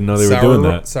really didn't know they were doing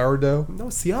that. Sourdough. No,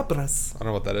 Ciabras. I don't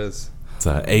know what that is. It's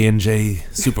A&J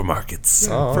supermarkets.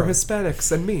 Oh, For alright.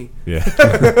 Hispanics and me. Yeah.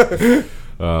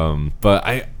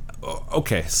 But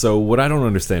okay, so what I don't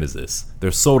understand is this.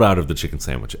 They're sold out of the chicken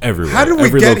sandwich everywhere. How did we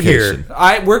every get location.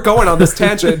 here? We're going on this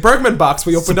tangent. Bergman box.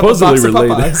 We opened Supposedly up a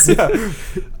box of related.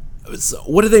 Popeyes. Yeah. So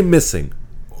what are they missing?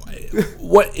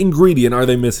 What ingredient are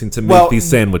they missing to make Well, these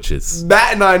sandwiches?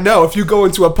 Matt and I know if you go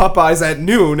into a Popeyes at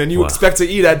noon and you Wow. expect to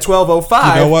eat at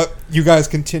 12:05. You know what? You guys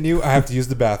continue. I have to use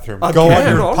the bathroom. Again, Go on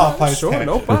your all right, Popeyes sure, tangent.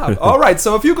 no problem. All right,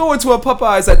 so if you go into a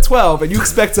Popeyes at 12 and you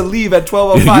expect to leave at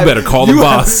 12:05, You better call the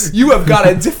boss. You have got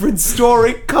a different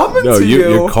story coming No, to you.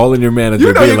 you're calling your manager.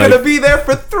 You know being you're like, gonna be there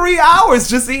for 3 hours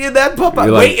just eating that Popeye,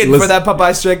 You're like, waiting for listen- that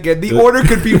Popeyes chicken. The order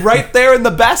could be right there in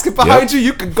the basket behind you.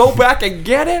 You could go back and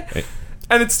get it,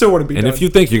 and it still wouldn't be And done. if you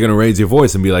think you're gonna raise your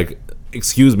voice and be like,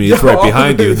 excuse me, it's Yo, right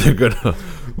behind you. They're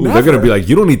gonna be like,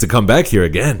 you don't need to come back here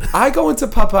again. I go into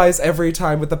Popeyes every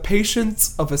time with the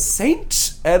patience of a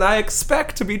saint, and I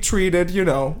expect to be treated,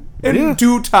 in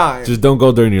due time. Just don't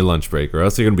go during your lunch break, or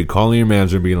else you're gonna be calling your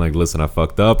manager and being like, listen, I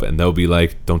fucked up, and they'll be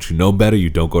like, don't you know better? You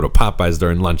don't go to Popeyes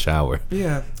during lunch hour.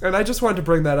 Yeah, and I just wanted to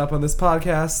bring that up on this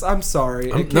podcast. I'm sorry,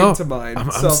 it came to mind.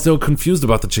 I'm still confused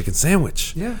about the chicken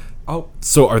sandwich. Yeah. Oh,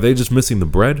 so are they just missing the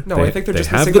bread? No, I think they're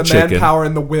just missing the manpower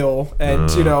and the will, and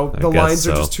the lines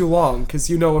are just too long. Because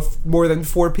if more than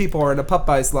 4 people are in a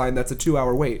Popeyes line, that's a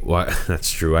 2-hour wait. Well,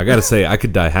 that's true. I gotta say, I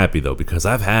could die happy though, because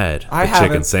I've had a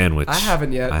chicken sandwich. I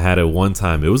haven't yet. I had it one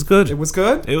time. It was good. It was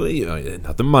good.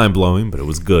 Nothing mind blowing, but it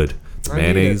was good.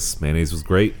 Mayonnaise was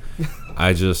great.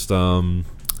 I just why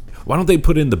don't they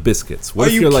put in the biscuits? What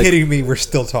are you kidding me? We're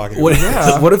still talking.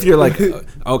 What if you're like,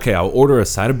 okay, I'll order a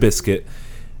side of biscuit.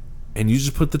 And you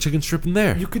just put the chicken strip in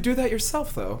there. You could do that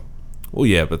yourself, though. Well,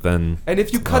 yeah, but then... And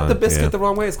if you cut the biscuit the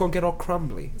wrong way, it's going to get all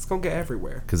crumbly. It's going to get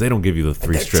everywhere. Because they don't give you the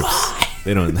 3 strips. Dry.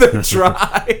 They don't. They're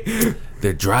dry.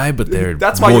 They're dry, but they're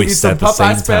That's why you need some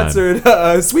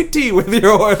Popeye-sponsored sweet tea with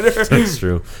your order. That's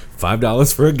true.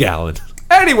 $5 for a gallon.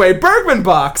 Anyway, Bergman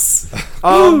Box.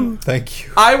 Thank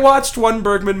you. I watched one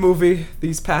Bergman movie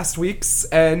these past weeks,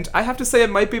 and I have to say it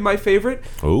might be my favorite,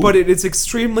 but it is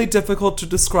extremely difficult to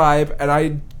describe, and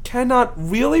I cannot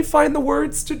really find the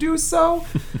words to do so.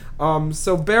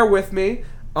 So bear with me.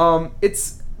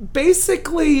 It's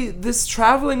basically this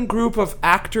traveling group of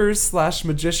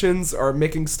actors/magicians are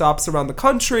making stops around the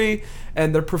country,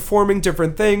 and they're performing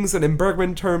different things, and in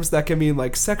Bergman terms that can mean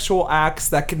like sexual acts,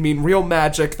 that can mean real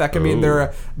magic, that can mean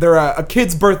they're a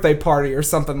kid's birthday party or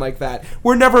something like that.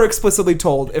 We're never explicitly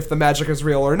told if the magic is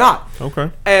real or not.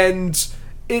 Okay. And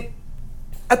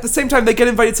at the same time, they get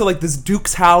invited to like this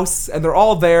duke's house, and they're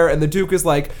all there, and the duke is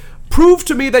like, prove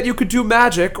to me that you could do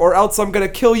magic, or else I'm gonna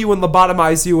kill you and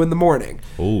lobotomize you in the morning.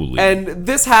 Holy. And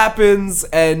this happens,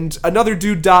 and another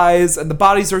dude dies, and the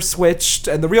bodies are switched,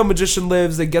 and the real magician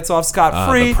lives and gets off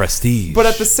scot-free. The prestige. But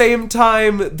at the same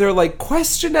time, they're like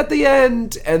questioned at the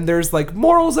end, and there's like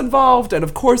morals involved, and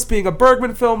of course, being a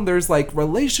Bergman film, there's like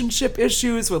relationship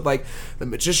issues with like the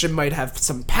magician might have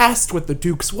some past with the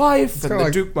duke's wife, It's and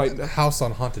the duke might House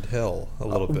on Haunted Hill a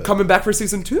little bit. Coming back for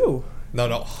season 2. No,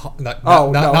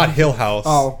 not Hill House.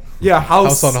 Oh, yeah,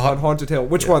 House on on Haunted Hill.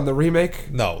 Which one? The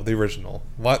remake? No, the original.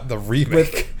 What? The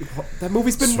remake? That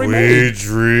movie's been Sweet remade.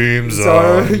 dreams So,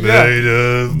 are yeah. made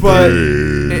of But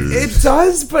dreams. it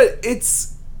does, but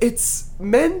it's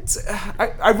meant...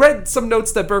 I read some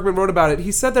notes that Bergman wrote about it.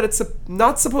 He said that it's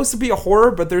not supposed to be a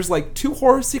horror, but there's like 2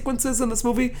 horror sequences in this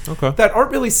movie that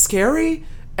aren't really scary.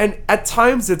 And at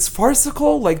times it's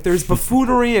farcical, like there's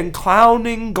buffoonery and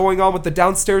clowning going on with the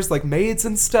downstairs like maids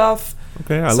and stuff.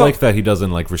 Okay, I like that he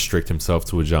doesn't like restrict himself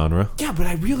to a genre. Yeah, but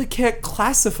I really can't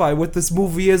classify what this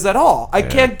movie is at all. I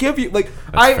can't give you like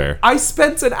fair. I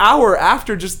spent an hour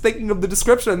after just thinking of the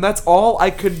description, and that's all I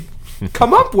could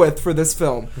come up with for this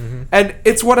film. Mm-hmm. And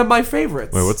it's one of my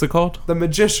favorites. Wait, what's it called? The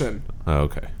Magician. Oh,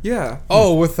 okay. Yeah.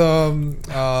 Oh, with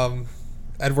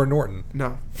Edward Norton.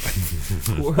 No.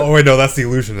 Oh wait, no, that's The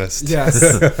Illusionist. Yes.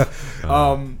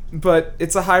 But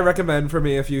it's a high recommend for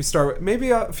me if you start with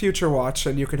maybe a future watch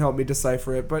and you can help me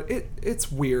decipher it, but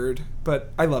it's weird,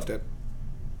 but I loved it.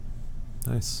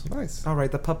 Nice. All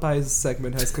right, the Popeyes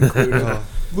segment has concluded.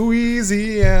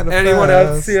 Louisiana. Anyone Fest.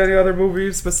 else see any other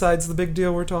movies besides the big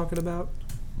deal we're talking about?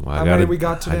 Well, How many we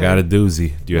got today? I got a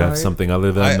doozy. Do you have Right. something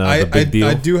other than the big deal?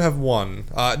 I do have one.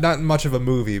 Not much of a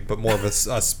movie, but more of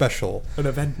a special. An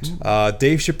event.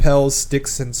 Dave Chappelle's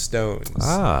Sticks and Stones.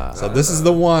 So this is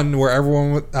the one where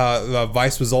everyone,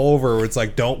 Vice was all over. Where it's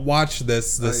like, don't watch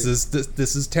this. This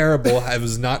is terrible. It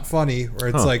was not funny. Where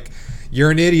it's like, you're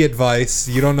an idiot, Vice.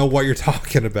 You don't know what you're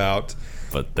talking about.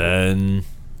 But then,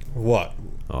 what?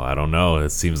 Oh, I don't know. It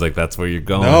seems like that's where you're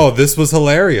going. No, this was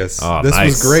hilarious. Oh, this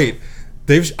nice. was great.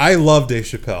 I love Dave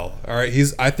Chappelle. All right,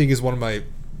 I think he's one of my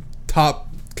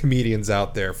top comedians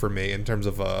out there for me in terms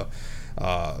of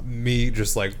me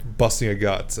just like busting a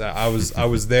gut. I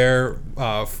was there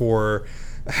for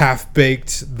Half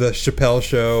Baked, the Chappelle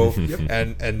Show,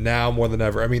 and now more than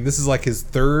ever. I mean, this is like his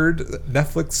 3rd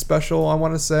Netflix special, I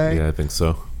want to say. Yeah, I think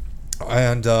so.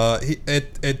 And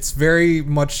it's very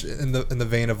much in the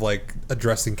vein of like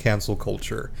addressing cancel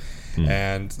culture.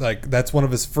 And like that's one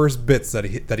of his first bits that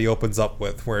he opens up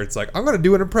with, where it's like, I'm gonna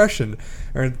do an impression.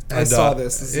 I saw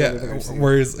this. This is the only thing I've seen.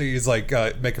 Where he's like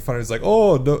making fun of. He's like,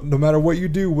 oh, no matter what you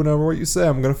do, whenever what you say,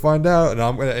 I'm gonna find out, and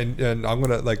I'm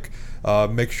gonna like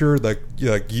make sure that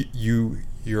you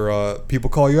you're people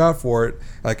call you out for it,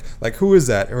 like who is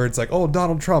that? Or it's like, oh,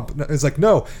 Donald Trump. It's like,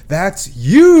 no, that's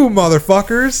you,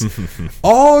 motherfuckers.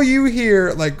 All you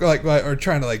hear like are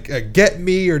trying to like get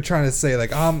me, or trying to say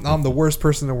like I'm the worst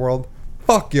person in the world.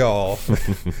 Fuck y'all.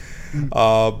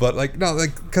 But like no,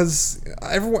 like because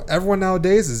everyone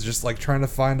nowadays is just like trying to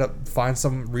find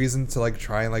some reason to like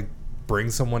try and like bring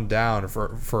someone down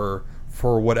for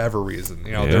whatever reason.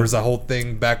 You know, there was a whole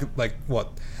thing back like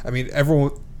what I mean,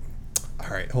 everyone. All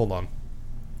right, hold on.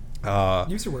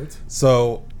 Use your words.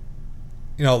 So,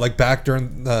 you know, like back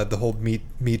during the whole Me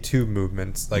Too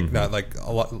movement, like not like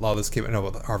a lot of this came. I know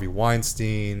with Harvey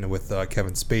Weinstein, with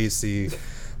Kevin Spacey,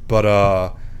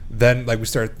 but then like we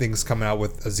started things coming out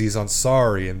with Aziz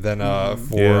Ansari, and then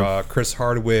for Chris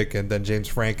Hardwick, and then James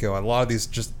Franco, and a lot of these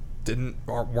just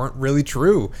weren't really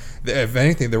true. If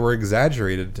anything, they were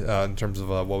exaggerated in terms of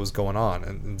what was going on,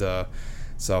 and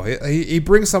so he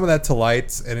brings some of that to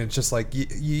light, and it's just like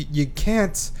you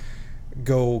can't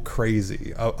go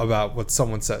crazy about what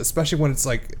someone says, especially when it's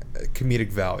like comedic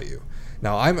value.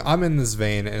 Now I'm in this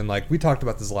vein, and like we talked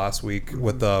about this last week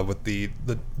with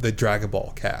the Dragon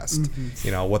Ball cast,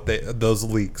 you know, those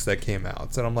leaks that came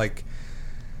out, and I'm like,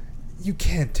 you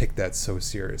can't take that so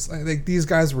serious. Like these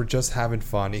guys were just having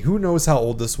fun. Who knows how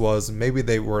old this was? Maybe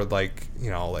they were like,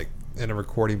 you know, like in a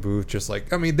recording booth, just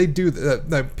like, I mean, they do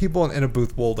people in a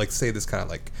booth will like say this kind of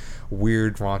like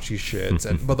weird raunchy shit,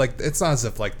 but like it's not as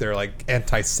if like they're like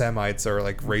anti-Semites or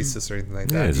like racist or anything like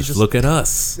that. Just look at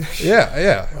us.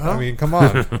 Yeah. Well, I mean, come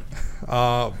on.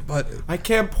 But I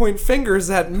can't point fingers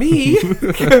at me.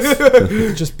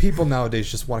 just people nowadays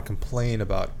just want to complain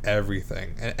about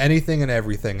everything and anything and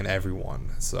everything and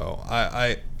everyone. So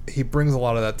he brings a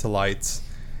lot of that to light,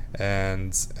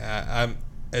 and I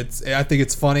think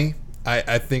it's funny.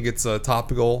 I think it's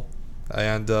topical,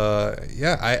 and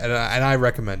I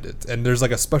recommend it. And there's like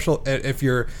a special, if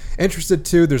you're interested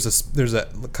too, there's a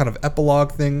kind of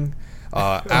epilogue thing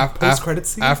post-credit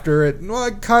scene after it.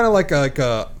 Well, kind of like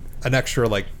an extra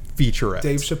like featurette.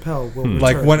 Dave Chappelle will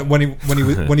like return.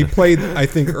 when he played, I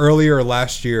think earlier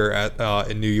last year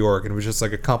at in New York, and it was just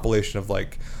like a compilation of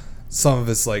like some of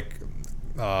his like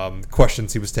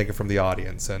questions he was taking from the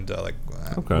audience, and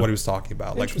what he was talking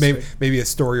about, like maybe a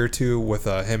story or two with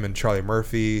him and Charlie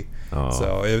Murphy.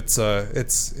 So it's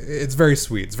very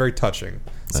sweet, it's very touching.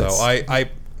 So I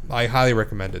highly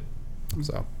recommend it.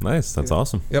 So nice, that's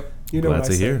awesome. Yep, you know glad what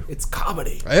to I say. hear. It's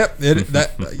comedy. Yep,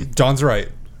 John's right.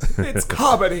 It's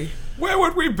comedy. Where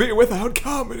would we be without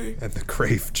comedy? And the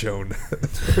Crave Joan.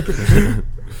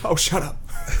 Oh, shut up.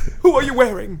 Who are you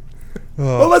wearing?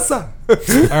 Melissa. All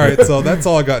right, so that's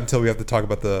all I got until we have to talk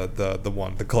about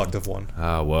the collective one.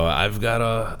 Well, I've got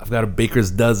a baker's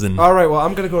dozen. All right, well,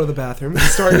 I'm gonna go to the bathroom.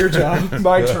 Start your job.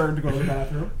 My turn to go to the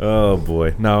bathroom. Oh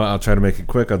boy. No, I'll try to make it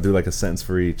quick. I'll do like a sentence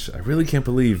for each. I really can't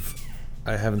believe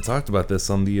I haven't talked about this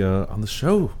on the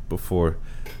show before.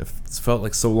 It's felt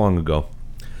like so long ago.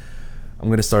 I'm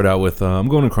going to start out with I'm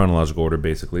going in chronological order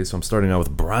basically. So I'm starting out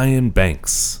with Brian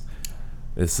Banks.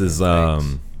 This is the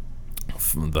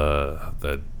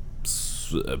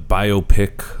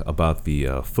biopic about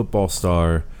the football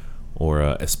star, or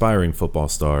aspiring football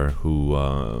star, who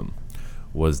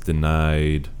was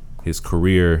denied his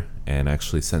career and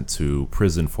actually sent to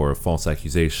prison for a false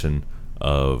accusation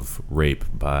of rape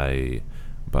by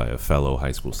a fellow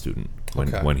high school student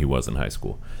when he was in high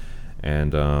school.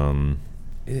 And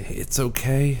it's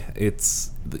okay.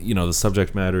 It's, you know, the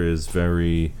subject matter is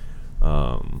very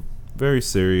very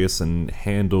serious and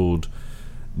handled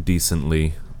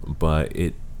decently, but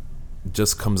it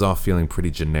just comes off feeling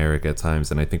pretty generic at times,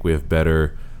 and I think we have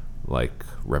better like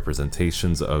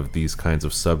representations of these kinds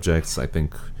of subjects. I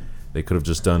think they could have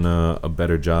just done a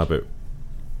better job at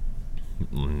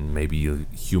maybe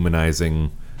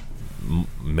humanizing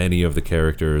many of the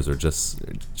characters, or just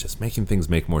making things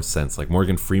make more sense. Like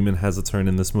Morgan Freeman has a turn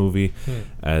in this movie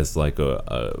as like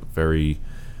a very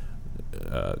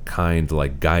kind,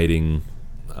 like guiding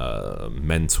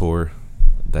mentor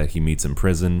that he meets in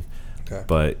prison,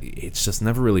 but it's just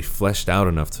never really fleshed out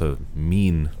enough to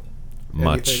mean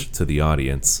much to the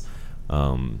audience.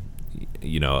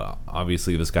 You know,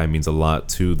 obviously this guy means a lot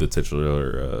to the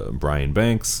titular Brian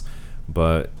Banks,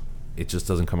 but it just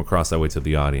doesn't come across that way to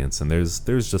the audience, and there's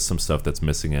just some stuff that's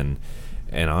missing. And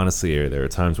honestly, there are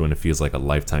times when it feels like a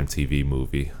Lifetime TV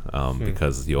movie,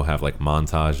 because you'll have like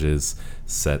montages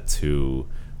set to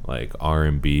like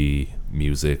R&B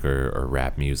music or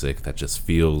rap music that just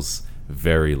feels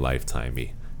very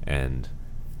Lifetimey, and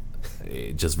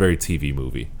just very TV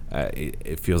movie.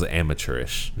 It feels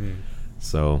amateurish.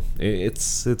 So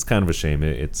it's kind of a shame.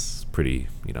 It's pretty,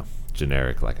 you know,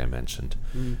 generic, like I mentioned.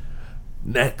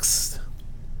 Next,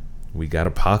 we got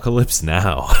Apocalypse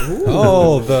Now.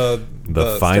 Oh,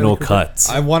 the final cut.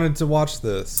 I wanted to watch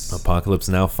this. Apocalypse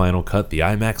Now final cut, the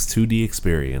IMAX 2D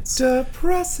experience.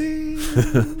 Depressing.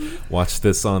 Watched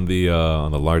this on the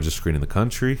largest screen in the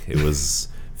country. It was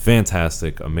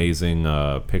fantastic, amazing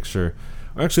picture.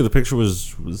 Actually, the picture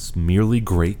was merely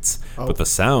great, but the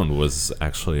sound was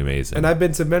actually amazing. And I've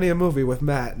been to many a movie with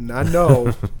Matt, and I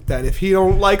know that if he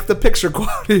don't like the picture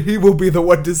quality, he will be the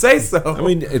one to say so. I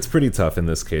mean, it's pretty tough in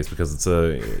this case because it's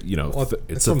a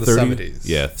it's a from the 30, 70s.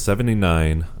 Yeah,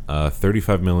 79,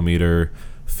 35 millimeter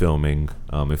filming.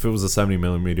 If it was a 70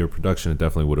 millimeter production, it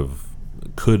definitely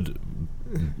could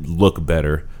look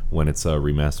better when it's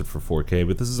remastered for 4K.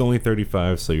 But this is only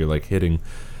 35, so you're like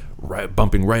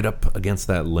bumping right up against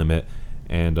that limit.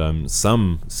 And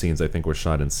some scenes I think were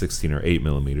shot in 16 or 8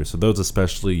 millimeters. So those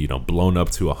especially, blown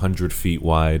up to 100 feet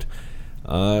wide.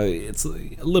 It's a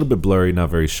little bit blurry, not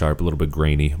very sharp, a little bit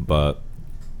grainy. But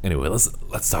anyway,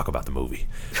 let's talk about the movie.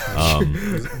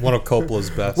 One of Coppola's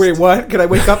best. Wait, what? Can I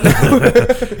wake up now?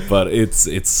 But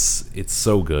it's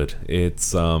so good.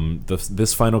 It's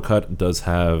this final cut does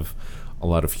have a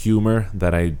lot of humor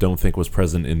that I don't think was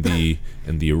present in the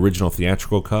original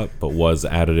theatrical cut, but was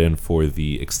added in for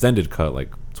the extended cut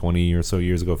like 20 or so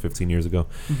years ago, 15 years ago.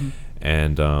 Mm-hmm.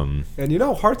 And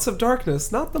Hearts of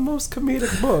Darkness, not the most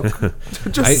comedic book.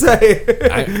 Just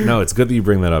say. No, it's good that you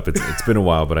bring that up. It's been a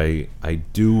while, but I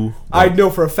do. I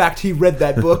know for a fact he read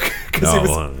that book because he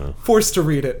was forced to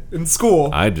read it in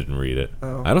school. I didn't read it.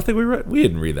 Oh. I don't think we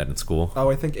didn't read that in school. Oh,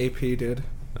 I think AP did.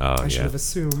 I should have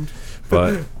assumed.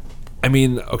 But I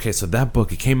mean, okay, so that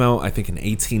book, it came out, I think, in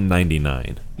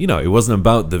 1899. It wasn't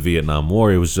about the Vietnam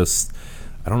War. It was just,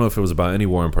 I don't know if it was about any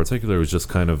war in particular. It was just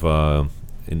kind of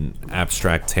an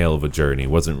abstract tale of a journey. It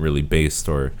wasn't really based,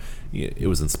 or it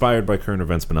was inspired by current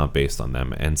events, but not based on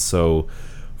them. And so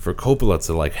for Coppola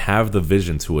to like have the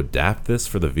vision to adapt this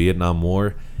for the Vietnam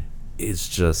War is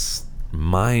just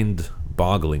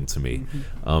mind-boggling to me,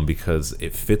 because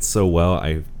it fits so well.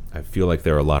 I feel like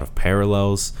there are a lot of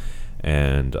parallels.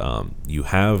 And you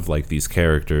have like these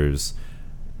characters,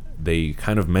 they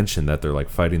kind of mention that they're like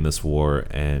fighting this war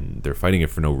and they're fighting it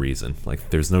for no reason.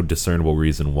 Like there's no discernible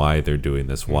reason why they're doing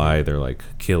this, why they're like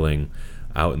killing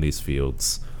out in these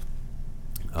fields.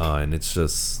 And it's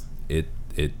just it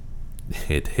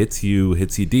hits you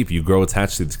deep. You grow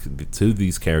attached to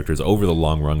these characters over the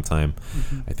long run time.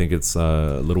 I think it's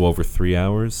a little over 3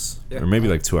 hours, or maybe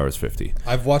like 2 hours 50.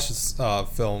 I've watched this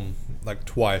film like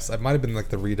twice. It might have been like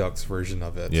the Redux version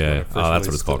of it. Yeah, that's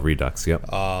what it's called, Redux.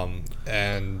 Yep.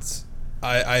 And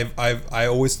I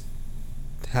always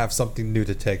have something new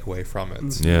to take away from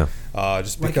it. Yeah.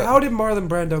 Just like, because, how did Marlon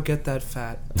Brando get that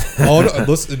fat? Oh, no,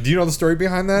 listen, do you know the story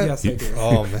behind that? Yes, I do.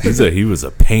 Oh man, he was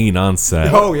a pain on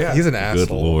set. Oh yeah, he's an asshole.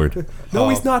 Good lord. No,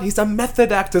 he's not. He's a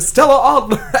method actor. Stella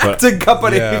Adler acting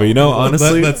company. Yeah. But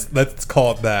honestly, let's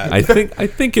call it that. I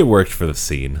think it worked for the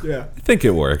scene. Yeah, I think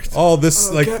it worked. Oh,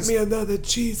 this like get me another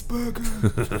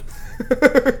cheeseburger.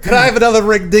 Can I have another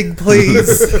ring ding, please?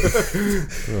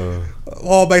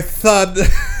 Oh, my son.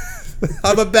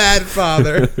 I'm a bad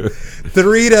father.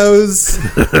 Doritos.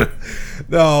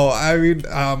 No, I mean,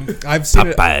 I've seen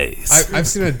Popeyes. it. I've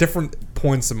seen it at different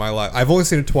points in my life. I've only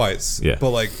seen it twice. Yeah.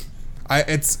 But like,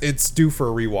 it's due for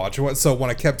a rewatch. So when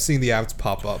I kept seeing the ads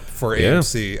pop up for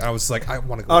AMC, I was like, I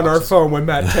want to go on watch our this. phone when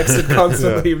Matt texted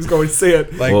constantly. He was going to see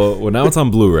it. Like, well, now it's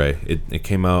on Blu-ray. It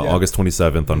came out August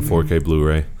 27th on 4K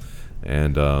Blu-ray,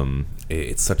 and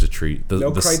it's such a treat.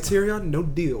 No Criterion, no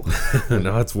deal.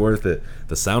 No, it's worth it.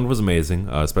 The sound was amazing,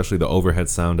 especially the overhead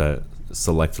sound at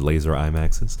select laser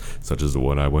IMAXs, such as the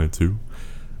one I went to.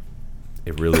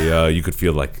 It really, you could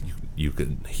feel like you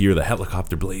could hear the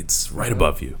helicopter blades right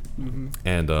above you.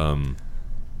 And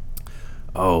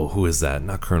who is that?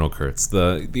 Not Colonel Kurtz.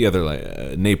 The other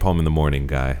Napalm in the Morning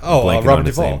guy. Oh, Blanking Robert on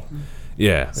his Duvall. name.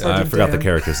 Yeah, Sergeant I forgot Dan. the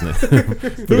character's name.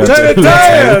 Lieutenant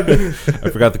Dan! I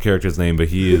forgot the character's name, but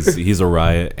he's a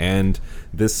riot. And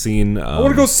this scene, I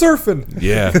want to go surfing.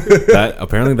 Yeah,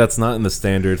 apparently that's not in the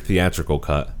standard theatrical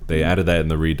cut. They added that in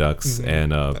the Redux,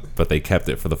 and but they kept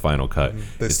it for the final cut.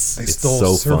 They It's stole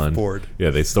so a surfboard. fun. Yeah,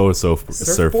 they stole a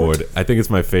surfboard. I think it's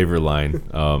my favorite line.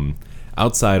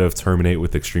 Outside of Terminate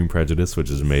with Extreme Prejudice, which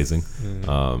is amazing,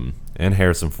 and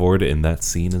Harrison Ford in that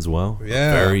scene as well.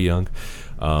 Yeah, very young.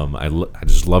 I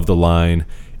just love the line.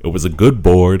 It was a good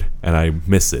board, and I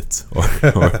miss it. Or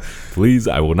please,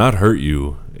 I will not hurt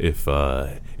you if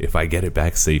I get it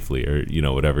back safely, or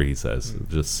whatever he says.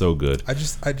 Just so good. I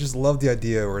just love the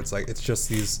idea where it's like it's just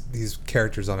these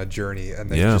characters on a journey,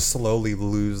 and they just slowly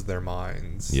lose their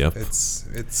minds. Yep. It's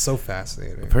so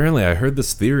fascinating. Apparently, I heard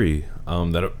this theory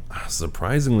that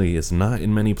surprisingly is not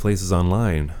in many places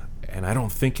online. and I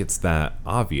don't think it's that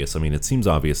obvious. I mean, it seems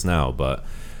obvious now, but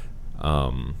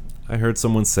I heard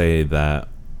someone say that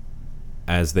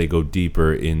as they go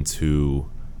deeper into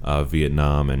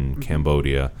Vietnam and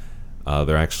Cambodia,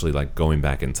 they're actually like going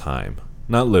back in time.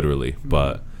 Not literally,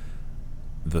 but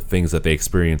the things that they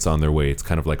experience on their way, it's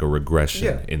kind of like a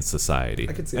regression in society.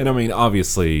 I could see and that. I mean,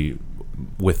 obviously,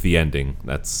 with the ending,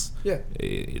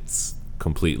 it's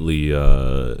completely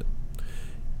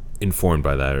informed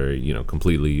by that, or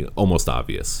completely almost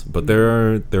obvious. But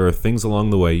there are things along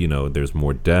the way. There's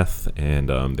more death,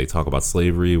 and they talk about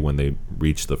slavery when they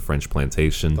reach the French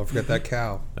plantation. Don't forget that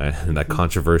cow. And that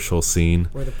controversial scene.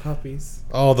 Where the puppies.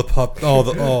 Oh, the pup.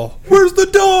 Oh, where's the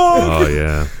dog? Oh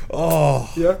yeah.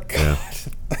 Oh, Yeah. Yeah.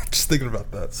 I'm just thinking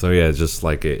about that. So yeah, just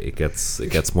like it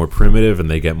gets more primitive, and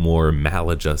they get more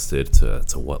maladjusted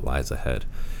to what lies ahead.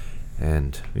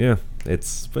 And yeah,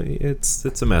 it's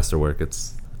a masterwork.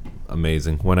 It's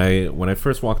amazing. When I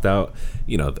first walked out,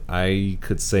 I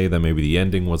could say that maybe the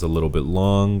ending was a little bit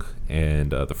long,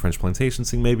 and the French plantation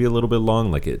scene maybe a little bit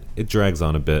long. Like it drags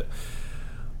on a bit,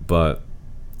 but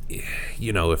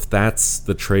if that's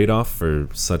the trade-off for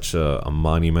such a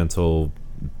monumental,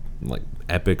 like,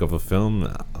 epic of a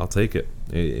film, I'll take it.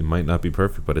 It might not be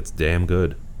perfect, but it's damn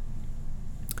good.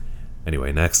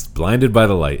 Anyway, next, Blinded by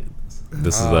the Light.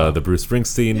 This is the Bruce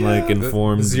Springsteen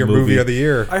informed. This is your movie of the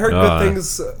year. I heard good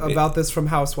things about this from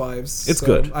Housewives. It's so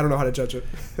good. I don't know how to judge it.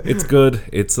 It's good.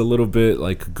 It's a little bit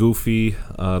like goofy.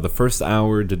 The first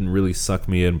hour didn't really suck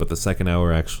me in, but the second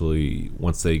hour actually,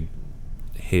 once they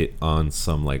hit on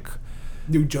some like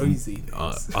New Jersey.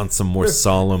 on some more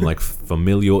solemn like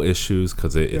familial issues,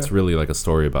 because it's really like a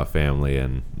story about family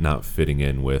and not fitting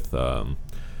in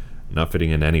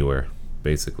anywhere,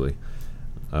 basically.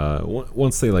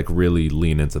 Once they like really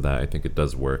lean into that, I think it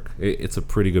does work. It's a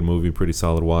pretty good movie, pretty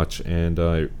solid watch, and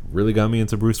it really got me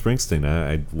into Bruce Springsteen.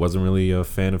 I wasn't really a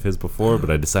fan of his before, but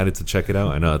I decided to check it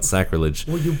out. I know it's sacrilege.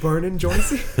 Were you burning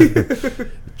Jersey?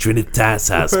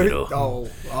 Trinitas Hospital. Oh,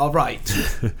 all right.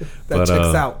 That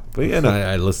checks out. But yeah, no,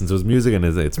 I listened to his music, and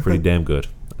it's pretty damn good.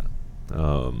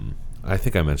 I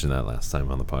think I mentioned that last time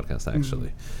on the podcast,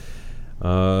 actually.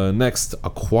 Next,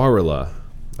 Aquarela.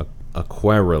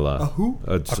 Aquarela. Who?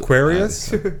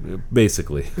 Aquarius?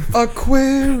 Basically.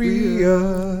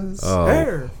 Aquarius.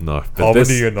 Oh, no. But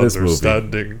Harmony and this movie,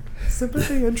 understanding.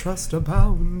 Sympathy and trust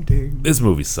abounding. this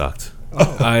movie sucked.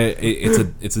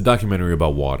 It's a documentary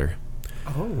about water.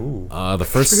 Oh.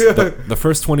 The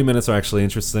first 20 minutes are actually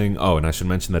interesting. Oh, and I should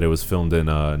mention that it was filmed in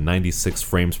 96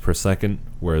 frames per second,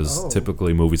 whereas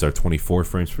typically movies are 24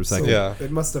 frames per second. Yeah.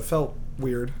 It must have felt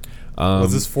weird.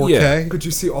 Was this 4K? Yeah. Could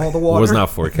you see all the It water? was not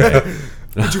 4K.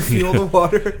 Did you feel the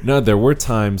water? No, there were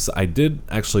times I did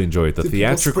actually enjoy it. The Did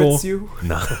theatrical, people spritz you?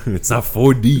 no, it's not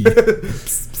 4D.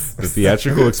 The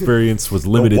theatrical experience was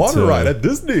limited The water to ride at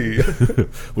Disney.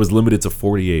 was limited to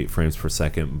 48 frames per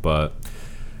second, but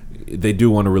they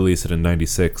do want to release it in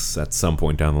 96 at some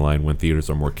point down the line when theaters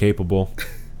are more capable.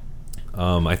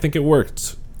 I think it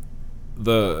worked.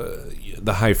 The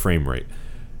high frame rate.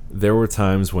 There were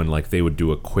times when like they would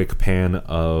do a quick pan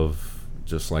of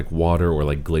just like water or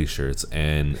like glaciers,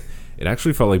 and it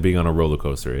actually felt like being on a roller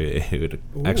coaster. It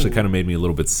actually kind of made me a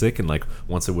little bit sick, and like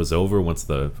once it was over, once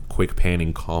the quick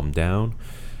panning calmed down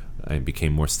and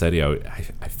became more steady, I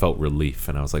felt relief,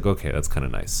 and I was like, okay, that's kind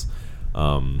of nice.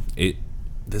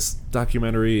 This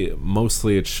documentary,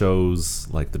 mostly it shows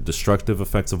like the destructive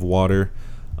effects of water,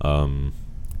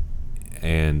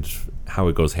 and how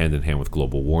it goes hand in hand with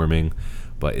global warming.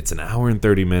 But it's an hour and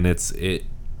 30 minutes. It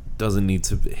doesn't need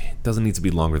to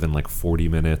be longer than like 40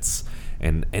 minutes.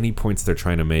 And any points they're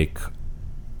trying to make,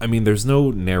 I mean, there's no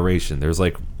narration. There's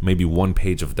like maybe one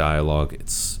page of dialogue.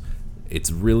 It's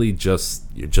really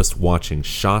you're just watching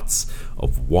shots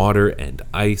of water and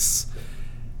ice,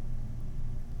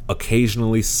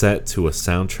 occasionally set to a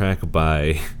soundtrack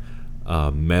by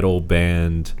metal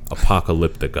band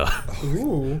Apocalyptica.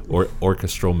 Ooh. Or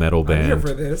orchestral metal I'm here band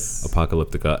for this.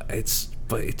 Apocalyptica.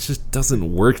 But it just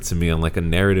doesn't work to me on like a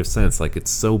narrative sense. Like, it's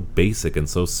so basic and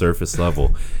so surface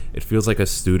level. It feels like a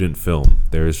student film.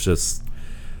 There's just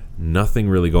nothing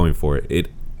really going for it.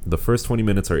 The first 20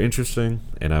 minutes are interesting,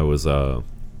 and I was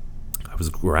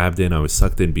grabbed in. I was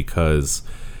sucked in because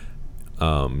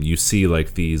you see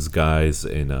like these guys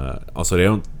in also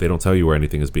they don't tell you where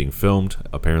anything is being filmed.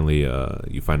 Apparently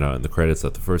you find out in the credits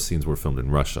that the first scenes were filmed in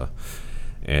Russia,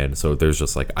 and so there's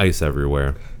just like ice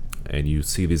everywhere, and you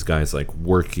see these guys like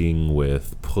working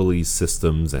with pulley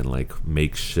systems and like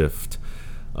makeshift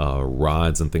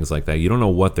rods and things like that. You don't know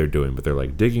what they're doing, but they're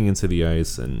like digging into the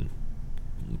ice and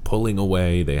pulling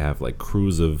away. They have like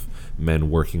crews of men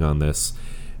working on this,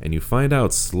 and you find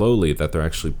out slowly that they're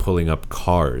actually pulling up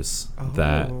cars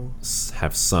that Oh.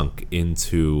 have sunk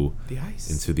into The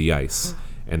ice.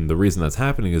 And the reason that's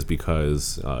happening is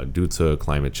because due to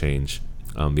climate change,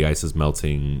 the ice is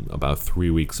melting about 3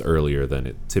 weeks earlier than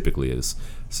it typically is.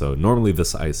 So normally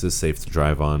this ice is safe to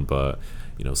drive on, but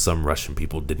some Russian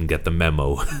people didn't get the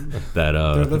memo that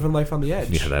They're living life on the edge.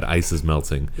 yeah, that ice is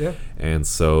melting. Yeah. And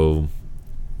so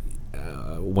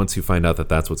once you find out that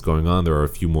that's what's going on, there are a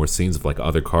few more scenes of like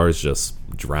other cars just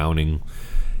drowning,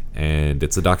 and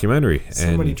it's a documentary.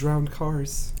 So many drowned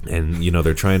cars. And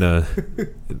they're trying to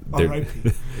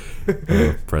R.I.P.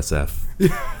 press F.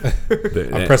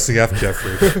 I'm pressing F,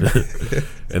 Jeffrey.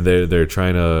 And they're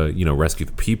trying to rescue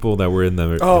the people that were in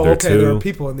there. Oh, there okay. too. There are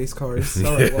people in these cars.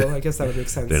 All right. Well, I guess that would make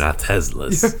sense. They're not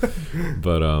Teslas.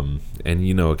 But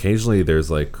and occasionally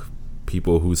there's like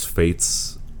people whose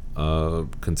fates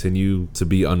continue to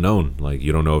be unknown. Like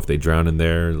you don't know if they drown in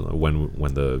there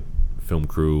when the film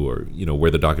crew or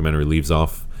where the documentary leaves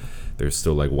off. There's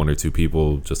still like one or two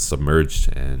people just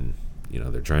submerged, and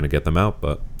they're trying to get them out.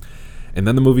 And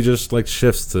then the movie just like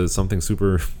shifts to something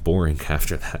super boring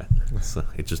after that. So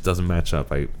it just doesn't match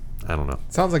up. I don't know.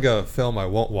 Sounds like a film I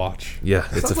won't watch. Yeah,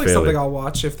 it's Sounds a like failure. something I'll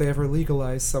watch if they ever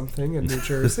legalize something in New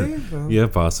Jersey. Well, Yeah,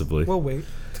 possibly. we'll wait.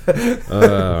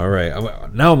 All right.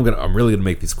 I'm really gonna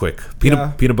make these quick.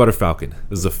 Peanut Butter Falcon.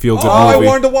 This is a feel good Oh, movie. I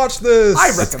wanted to watch this. I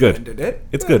It's good. recommended it.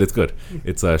 It's good. It's good.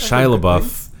 It's Shia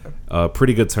LaBeouf.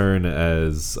 Pretty good turn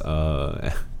as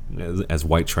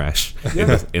white trash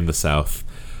in the South.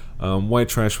 White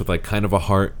trash with like kind of a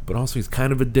heart, but also he's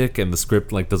kind of a dick, and the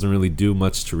script like doesn't really do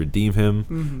much to redeem him.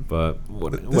 Mm-hmm. But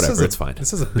whatever, it's fine.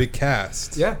 This is a big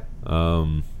cast. Yeah.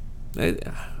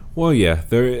 Well, yeah,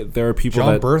 there are people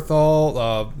John that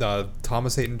Berthal,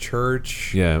 Thomas Hayden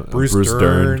Church, Bruce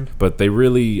Dern, but they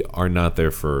really are not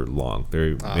there for long.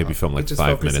 They maybe film It like just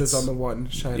 5 focuses minutes. on the one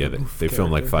Shia Yeah, LaBeouf they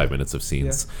film like character. 5 minutes of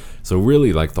scenes. So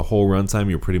really, like the whole runtime,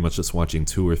 you're pretty much just watching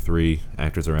 2 or 3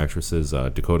 actors or actresses: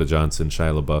 Dakota Johnson,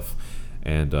 Shia LaBeouf,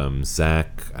 and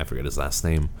Zach. I forget his last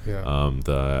name. Yeah.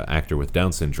 The actor with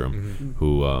Down syndrome,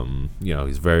 who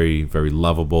he's very very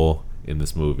lovable in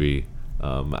this movie.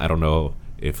 I don't know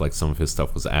if like some of his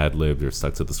stuff was ad-libbed or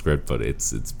stuck to the script, but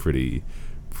it's pretty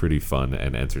fun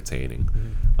and entertaining.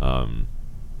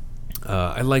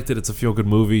 I liked it. It's a feel-good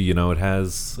movie. It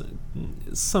has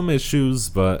some issues,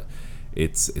 but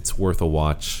it's worth a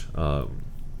watch. There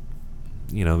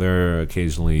are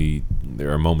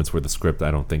moments where the script, I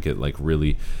don't think it like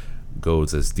really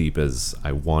goes as deep as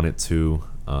I want it to,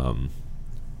 and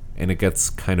it gets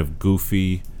kind of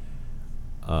goofy,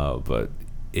 but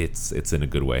it's in a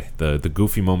good way. The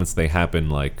goofy moments, they happen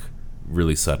like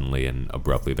really suddenly and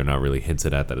abruptly. They're not really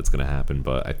hinted at that it's going to happen,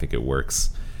 but I think it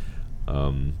works.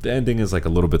 The ending is like a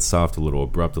little bit soft, a little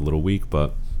abrupt, a little weak,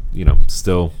 but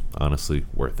still honestly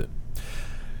worth it.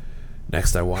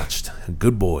 Next I watched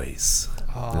Good Boys.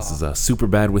 This is Super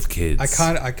Bad with Kids.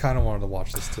 I kind of wanted to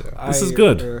watch this too. This is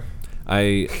good.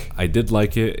 I did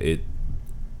like it.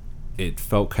 It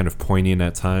felt kind of poignant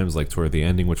at times, like toward the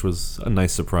ending, which was a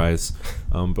nice surprise.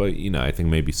 But I think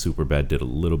maybe Superbad did a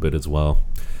little bit as well.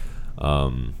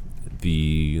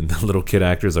 The little kid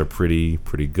actors are pretty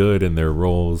good in their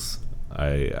roles.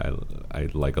 I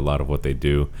like a lot of what they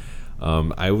do.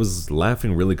 I was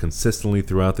laughing really consistently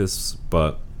throughout this,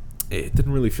 but it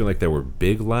didn't really feel like there were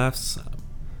big laughs.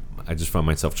 I just found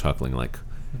myself chuckling like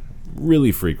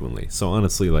really frequently. So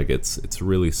honestly, like it's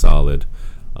really solid.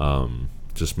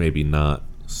 Just maybe not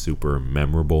super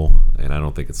memorable, and I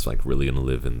don't think it's like really gonna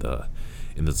live in the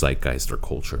zeitgeist or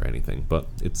culture or anything. But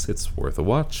it's worth a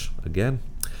watch again.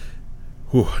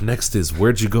 Whew, next is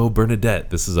Where'd You Go, Bernadette?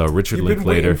 This is Richard You've been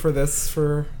Linklater. waiting for this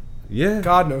for Yeah,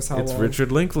 God knows how it's long.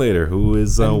 Richard Linklater, who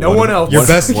is And no one else. Your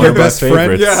best one of my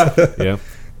friend. favorites. Yeah. Yeah.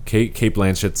 Kate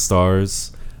Blanchett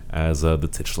stars as the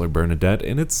titular Bernadette,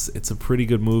 and it's a pretty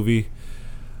good movie.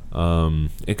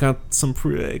 It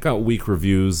got weak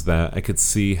reviews that I could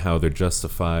see how they're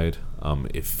justified.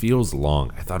 It feels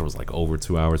long. I thought it was like over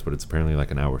 2 hours, but it's apparently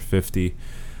like an hour 50.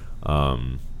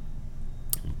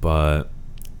 But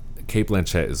Kate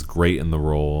Blanchett is great in the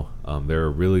role. There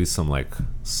are really some like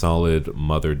solid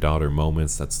mother-daughter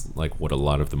moments. That's like what a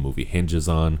lot of the movie hinges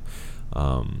on.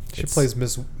 She plays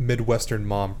Miss Midwestern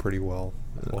Mom pretty well,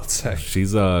 let's say.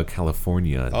 She's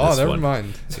California. in Oh, this never one.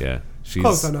 mind. Yeah, she's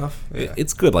Close enough.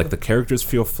 It's good. Like the characters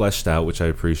feel fleshed out, which I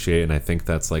appreciate, and I think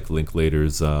that's like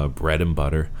Linklater's bread and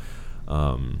butter.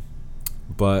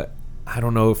 But I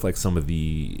don't know if like some of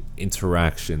the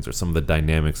interactions or some of the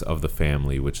dynamics of the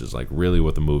family, which is like really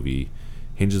what the movie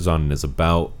hinges on and is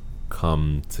about,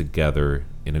 come together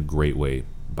in a great way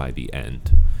by the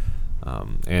end.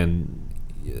 And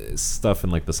stuff in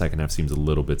like the second half seems a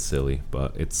little bit silly,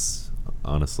 but it's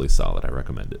honestly solid. I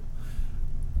recommend it.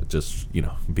 Just,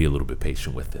 be a little bit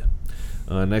patient with it.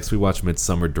 Next, we watch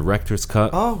Midsummer Director's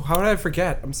Cut. Oh, how did I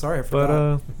forget? I'm sorry, I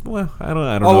forgot. Well, I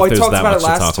don't know if there's that much to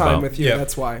talk about. Oh, I talked about it last time with you. Yeah.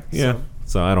 That's why. Yeah,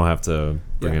 so I don't have to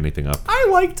bring anything up. I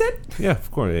liked it. Yeah, of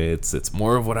course. It's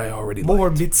more of what I already liked. More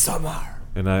Midsummer.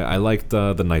 And I liked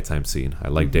the nighttime scene. I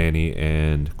like Danny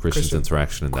and Christian's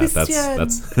interaction in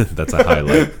that. That's a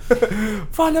highlight.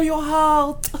 Follow your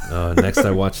heart. Next,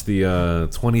 I watched the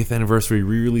 20th anniversary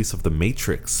re-release of The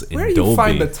Matrix in Where do Dolby. you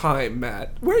find the time,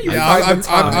 Matt? Where do you find the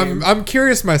time? I'm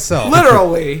curious myself.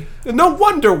 Literally. No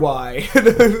wonder why.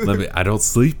 I don't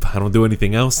sleep. I don't do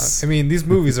anything else. I mean, these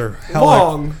movies are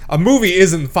long. A movie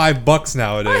isn't $5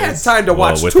 nowadays. I had time to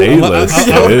watch with two. A-list,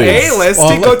 it is. A-list,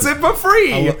 he goes in for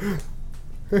free.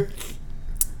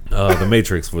 The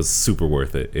Matrix was super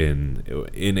worth it in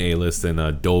A-list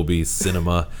and Dolby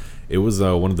Cinema. It was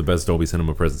one of the best Dolby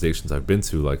Cinema presentations I've been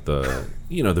to. Like the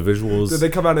visuals. Did they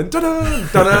come out in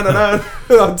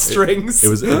on strings? It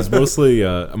was mostly.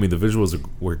 The visuals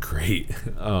were great.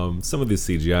 Some of the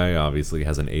CGI obviously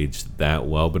hasn't aged that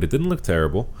well, but it didn't look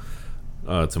terrible.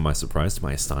 To my surprise, to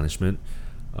my astonishment,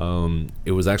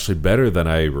 it was actually better than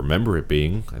I remember it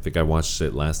being. I think I watched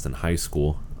it last in high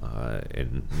school.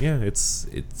 And yeah, it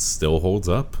still holds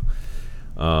up.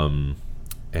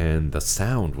 And the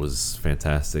sound was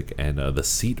fantastic, and the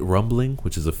seat rumbling,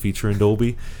 which is a feature in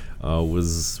Dolby,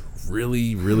 was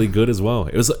really, really good as well.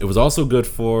 It was also good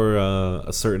for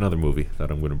a certain other movie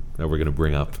that we're gonna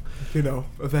bring up.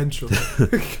 Eventually.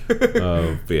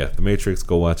 But yeah, The Matrix.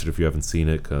 Go watch it if you haven't seen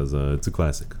it, because it's a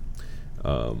classic.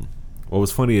 What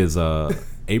was funny is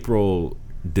April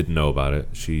didn't know about it.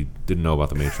 She didn't know about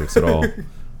The Matrix at all.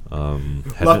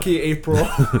 Lucky April.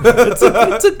 it's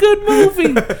a good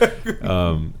movie.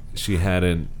 She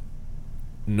hadn't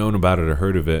known about it or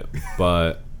heard of it,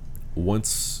 but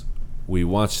once we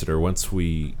watched it, or once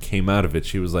we came out of it,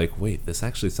 she was like, wait, this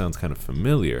actually sounds kind of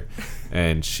familiar.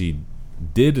 And she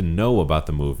did know about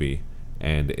the movie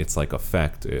and its like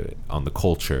effect on the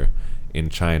culture in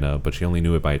China, but she only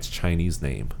knew it by its Chinese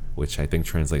name, which I think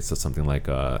translates to something like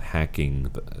a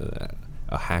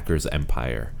hacker's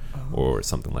empire. Or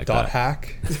something like that.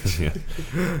 .hack. Yeah.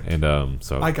 And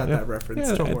so I got that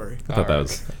reference. Don't worry. I thought that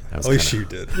was At least you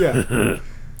did. Yeah.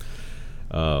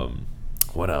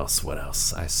 What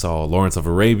else? I saw Lawrence of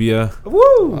Arabia.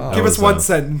 Woo! Give us was, one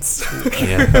sentence.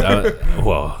 Yeah.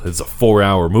 Well, it's a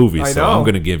 4-hour movie, so I'm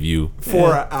going to give you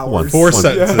 4 hours. Four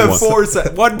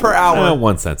sentences. One per hour.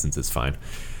 One sentence is fine.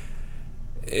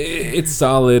 It's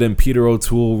solid, and Peter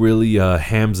O'Toole really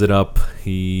hams it up.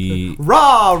 He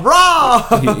Rah!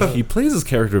 he plays his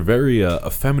character very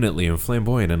effeminately and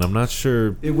flamboyant, and I'm not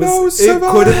sure It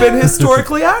could have been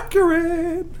historically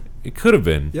accurate. it could have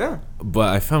been. Yeah. But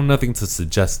I found nothing to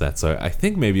suggest that, so I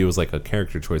think maybe it was like a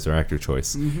character choice or actor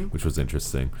choice, which was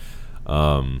interesting.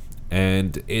 And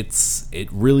it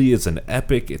really is an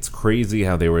epic. It's crazy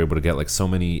how they were able to get like so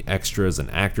many extras and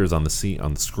actors on the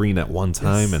screen at one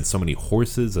time, and so many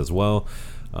horses as well.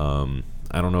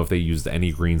 I don't know if they used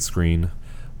any green screen,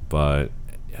 but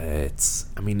it's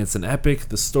an epic.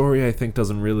 The story, I think,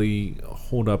 doesn't really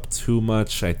hold up too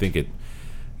much. I think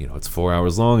it's 4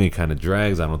 hours long. It kind of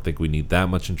drags. I don't think we need that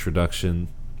much introduction.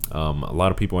 A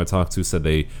lot of people I talked to said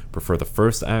they prefer the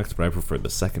first act, but I prefer the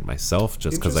second myself,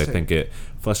 just because I think it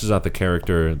fleshes out the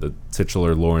character, the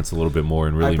titular Lawrence, a little bit more,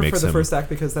 and really makes him... I prefer the first act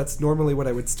because that's normally when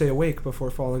I would stay awake before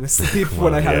falling asleep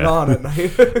when I had it on at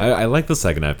night. I like the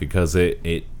second act because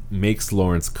it makes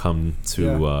Lawrence come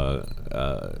to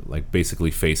like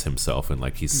basically face himself, and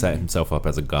like he's set himself up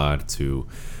as a god to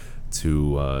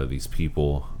these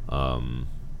people,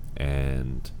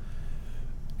 and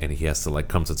he has to like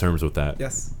come to terms with that.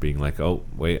 Yes. Being like, oh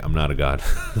wait, I'm not a god.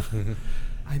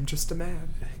 I'm just a man.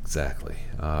 Exactly.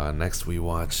 Next we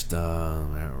watched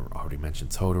I already mentioned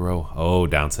Totoro. Oh,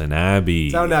 Downton Abbey.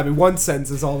 Downton Abbey. One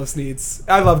sentence is all this needs.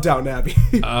 I love Downton Abbey.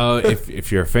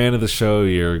 If you're a fan of the show,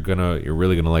 you're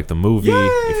really gonna like the movie. Yay!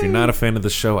 If you're not a fan of the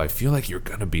show, I feel like you're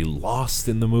gonna be lost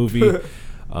in the movie.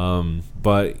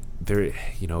 But there,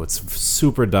 it's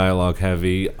super dialogue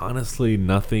heavy. Honestly,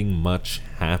 nothing much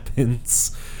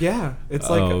happens. Yeah, it's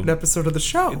like an episode of the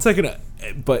show. It's like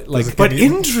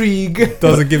intrigue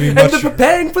doesn't give me much. And they're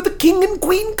preparing for the king and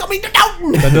queen coming to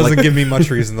Downton. That doesn't give me much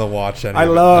reason to watch anyway. I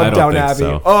love Downton Abbey.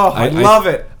 So. Oh, I love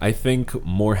it. I think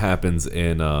more happens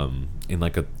in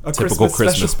like a typical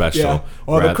Christmas special. Yeah.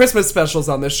 Well, the Christmas specials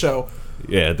on this show.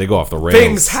 Yeah, they go off the rails.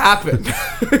 Things happen.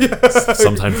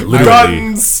 Sometimes literally.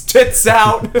 Guns, tits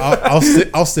out.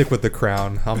 I'll stick with The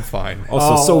Crown. I'm fine.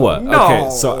 Also, so what? No.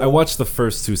 Okay, so I watched the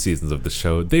first 2 seasons of the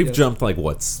show. They've jumped like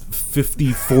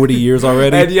 50, 40 years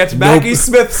already. And yet Maggie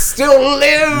Smith still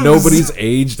lives! Nobody's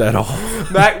aged at all.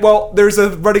 Well, there's a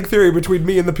running theory between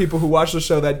me and the people who watch the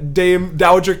show that Dame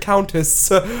Dowager Countess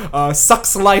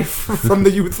sucks life from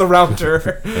the youth around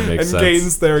her and sense.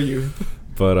 gains their youth.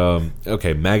 But,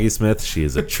 okay, Maggie Smith, she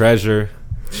is a treasure.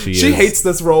 She hates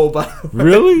this role, by the way.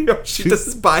 Really? She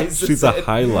despises She's it. a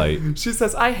highlight. She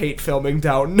says, I hate filming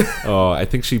Downton. Oh, I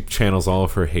think she channels all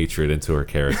of her hatred into her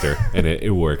character, and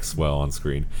it works well on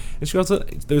screen. And she also,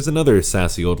 there's another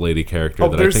sassy old lady character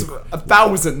that there's I think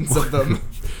thousands of them.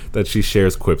 that she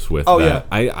shares quips with. Oh, that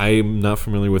I'm not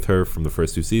familiar with her from the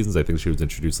first 2 seasons. I think she was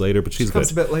introduced later, but she's She good.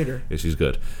 comes a bit later. Yeah, she's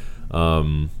good.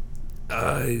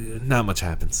 Not much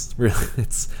happens. Really,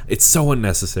 it's so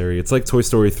unnecessary. It's like Toy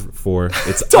Story 4.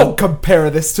 It's Don't compare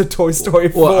this to Toy Story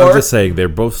 4. Well, I'm just saying they're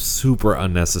both super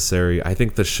unnecessary. I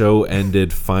think the show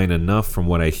ended fine enough from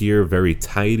what I hear, very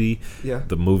tidy. Yeah.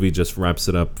 The movie just wraps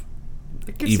it up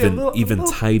It gives you a even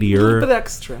little tidier. bit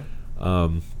extra.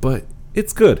 But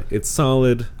it's good. It's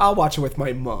solid. I'll watch it with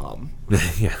my mom.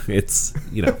 Yeah, it's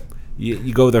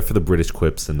you go there for the British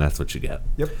quips, and that's what you get.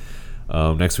 Yep.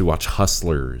 Next, we watch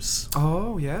Hustlers.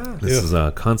 Oh, yeah. This is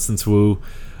Constance Wu.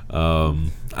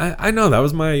 I know that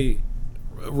was my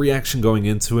reaction going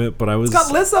into it, but I was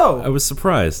It's got Lizzo. I was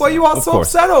surprised. What are you all Of so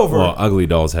course. upset over? Well, Ugly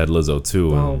Dolls had Lizzo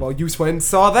too. Oh, well, you went and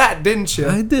saw that, didn't you?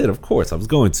 I did, of course. I was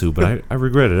going to, but I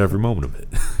regretted every moment of it.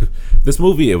 This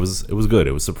movie, it was good.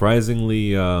 It was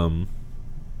surprisingly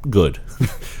good,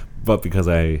 but because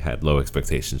I had low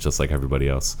expectations, just like everybody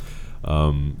else.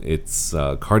 It's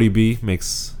Cardi B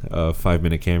makes a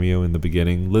 5-minute cameo in the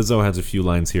beginning. Lizzo has a few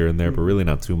lines here and there, but really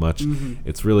not too much.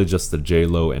 It's really just the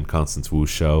J-Lo and Constance Wu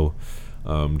show.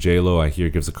 J-Lo, I hear,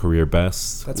 gives a career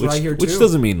best. That's what I hear, Which too.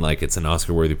 doesn't mean like it's an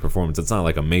Oscar-worthy performance. It's not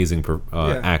like amazing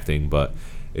acting, but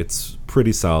it's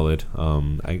pretty solid.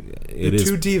 It is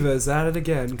Two divas at it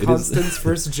again. is- Constance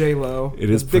versus J-Lo. It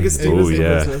is the biggest pretty- divas oh, in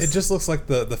yeah. business. It just looks like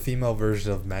the female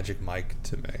version of Magic Mike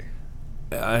to me.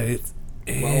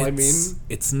 Well, I mean-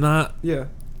 it's not Yeah.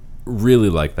 really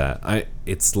like that.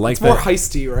 It's like It's more that.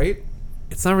 heisty, right?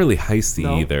 It's not really heisty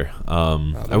No? either.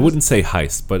 I wouldn't say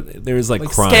heist, but there's like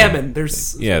crime. Scamming.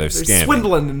 There's scamming.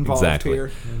 swindling involved Exactly.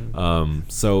 here.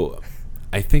 So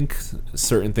I think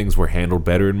certain things were handled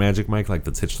better in Magic Mike, like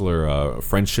the titular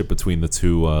friendship between the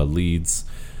two leads.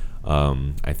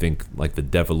 I think like the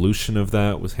devolution of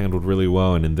that was handled really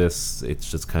well, and in this, it's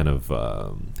just kind of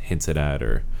hinted at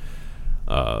or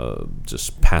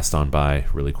just passed on by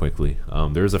really quickly.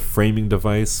 There's a framing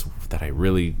device that I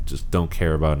really just don't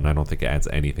care about, and I don't think it adds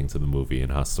anything to the movie in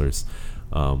Hustlers,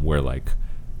 where like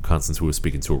Constance Wu was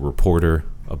speaking to a reporter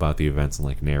about the events and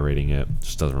like narrating it.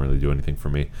 Just doesn't really do anything for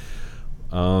me.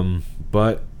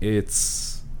 But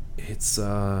it's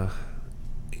a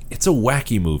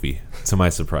wacky movie, to my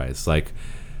surprise. Like,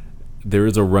 there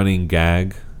is a running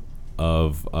gag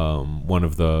of one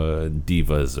of the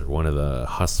divas or one of the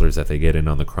hustlers that they get in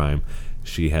on the crime.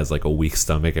 She has like a weak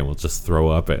stomach and will just throw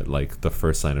up at like the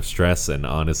first sign of stress. And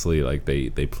honestly, like they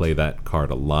play that card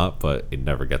a lot, but it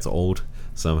never gets old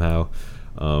somehow.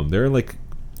 There are like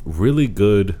really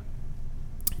good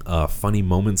funny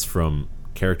moments from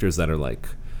characters that are like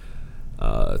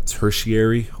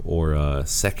tertiary or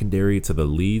secondary to the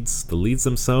leads. The leads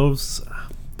themselves,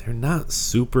 they're not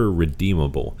super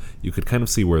redeemable. You could kind of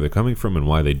see where they're coming from and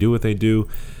why they do what they do.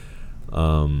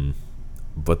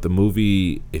 But the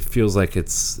movie, it feels like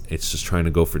it's just trying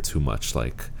to go for too much.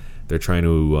 Like they're trying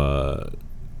to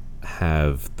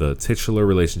have the titular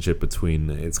relationship between,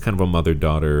 it's kind of a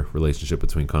mother-daughter relationship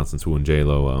between Constance Wu and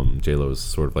J-Lo. J-Lo is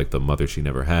sort of like the mother she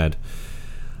never had.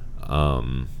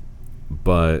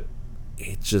 But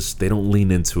it just, they don't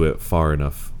lean into it far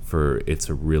enough for it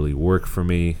to really work for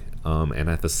me. And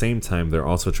at the same time, they're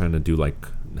also trying to do like,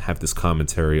 have this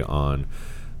commentary on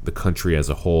the country as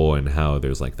a whole and how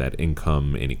there's like that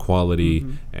income inequality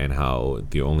and how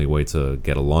the only way to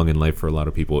get along in life for a lot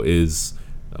of people is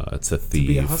to thieve,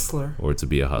 be a hustler. or to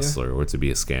be a hustler, or to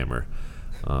be a scammer.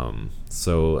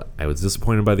 So I was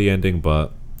disappointed by the ending,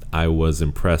 but I was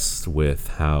impressed with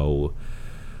how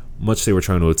much they were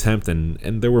trying to attempt, and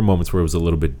there were moments where it was a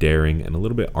little bit daring and a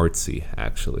little bit artsy,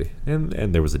 actually, and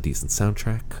there was a decent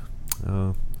soundtrack.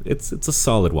 It's a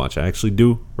solid watch. I actually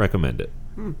do recommend it.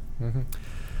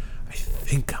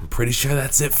 I'm pretty sure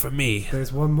that's it for me.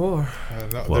 There's one more.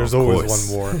 No, Well, there's of always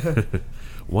course. one more.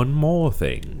 One more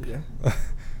thing. Yeah.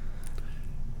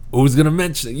 Who's gonna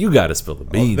mention it? You gotta spill the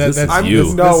beans. that- This is that's-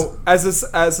 you. No,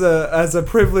 as a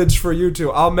privilege for you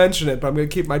two, I'll mention it, but I'm gonna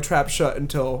keep my trap shut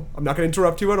until I'm not gonna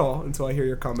interrupt you at all until I hear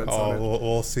your comments on Oh, it.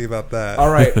 we'll see about that.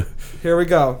 All right, here we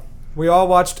go. We all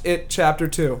watched It Chapter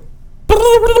 2.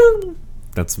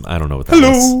 I don't know what that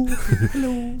was.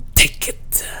 Hello. Take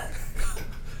it.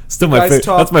 Still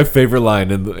that's my favorite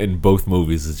line in both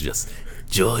movies. Is just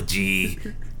Georgie,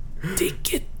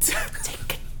 take it.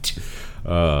 Take it.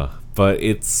 But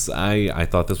I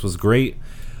thought this was great.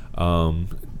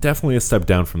 Definitely a step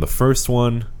down from the first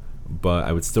one, but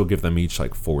I would still give them each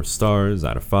like 4 stars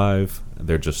out of 5.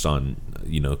 They're just on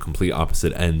complete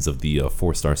opposite ends of the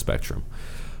 4-star spectrum.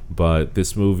 But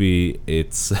this movie,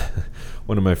 it's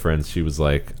one of my friends. She was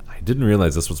like, I didn't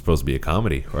realize this was supposed to be a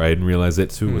comedy, or I didn't realize it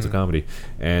too was a comedy.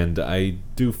 And I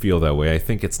do feel that way. I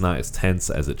think it's not as tense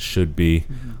as it should be.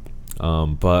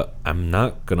 But I'm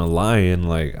not gonna lie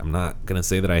and I'm not gonna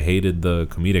say that I hated the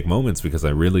comedic moments, because I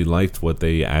really liked what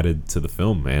they added to the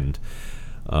film, and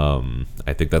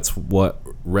I think that's what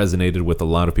resonated with a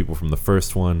lot of people from the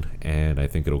first one, and I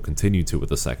think it'll continue to with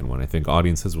the second one. I think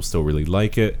audiences will still really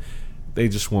like it. They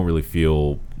just won't really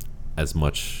feel as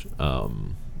much of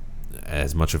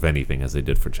anything as they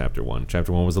did for Chapter 1.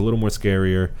 Chapter 1 was a little more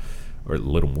scary,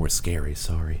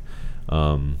 sorry.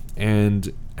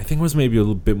 And I think it was maybe a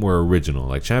little bit more original.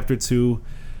 Like Chapter 2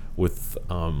 with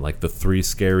the 3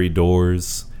 scary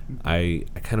doors. I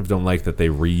kind of don't like that they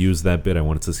reused that bit. I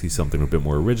wanted to see something a bit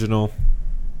more original.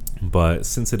 But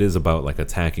since it is about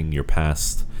attacking your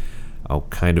past, I'll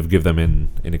kind of give them an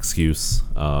excuse.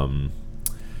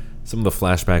 Some of the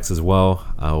flashbacks as well,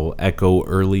 I'll echo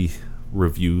early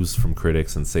reviews from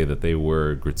critics and say that they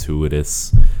were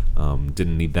gratuitous.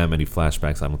 Didn't need that many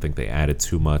flashbacks. I don't think they added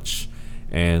too much.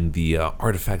 And the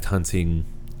artifact hunting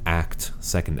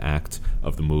second act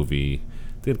of the movie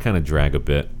did kind of drag a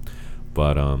bit.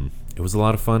 But it was a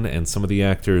lot of fun, and some of the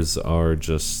actors are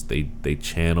just, they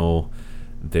channel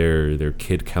their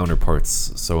kid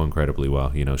counterparts so incredibly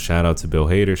well. Shout out to Bill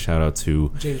Hader, shout out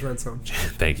to James Ransone.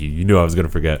 Thank you. You knew I was going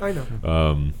to forget. I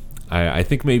know. I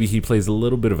think maybe he plays a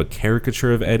little bit of a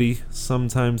caricature of Eddie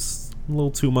sometimes, a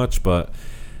little too much, but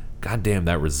goddamn,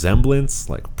 that resemblance,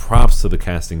 props to the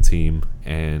casting team,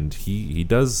 and he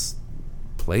does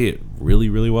play it really,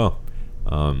 really well.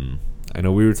 I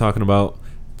know we were talking about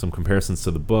some comparisons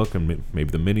to the book and maybe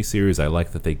the miniseries. I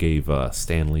like that they gave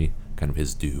Stanley kind of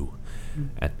his due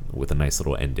with a nice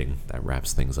little ending that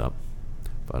wraps things up.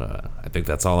 But I think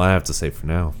that's all I have to say for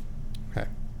now. Okay.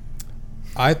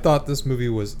 I thought this movie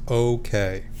was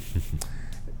okay.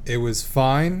 It was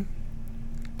fine.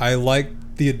 I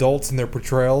liked the adults in their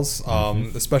portrayals,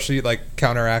 especially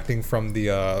counteracting from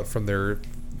the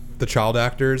child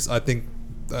actors. I think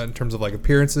in terms of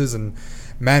appearances and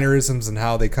mannerisms and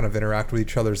how they kind of interact with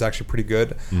each other is actually pretty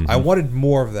good. I wanted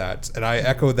more of that, and I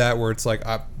echoed that where it's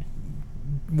I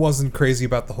wasn't crazy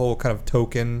about the whole kind of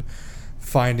token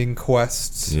finding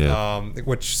quests,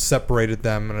 which separated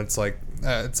them, and it's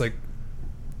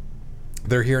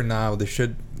they're here now. They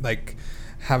should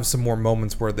have some more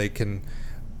moments where they can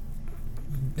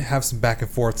have some back and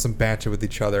forth, some banter with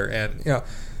each other, and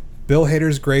Bill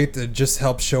Hader's great. It just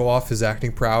helps show off his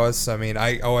acting prowess. I mean,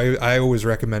 I always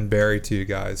recommend Barry to you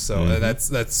guys. So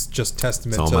that's just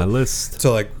testament to my list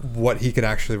to what he can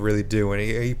actually really do, and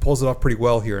he pulls it off pretty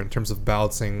well here in terms of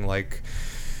balancing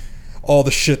all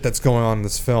the shit that's going on in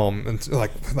this film, and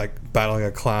like battling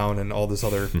a clown and all this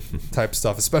other type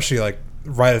stuff, especially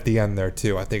right at the end there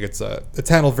too. I think it's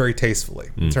handled very tastefully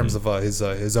in terms of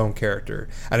his own character.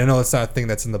 And I know that's not a thing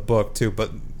that's in the book too,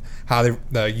 but how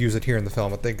they use it here in the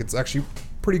film, I think it's actually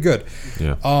pretty good.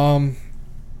 Yeah.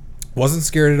 Wasn't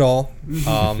scared at all.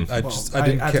 I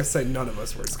didn't have care. to say none of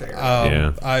us were scared.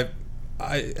 I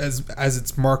as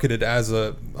it's marketed as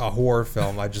a horror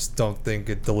film, I just don't think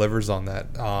it delivers on that.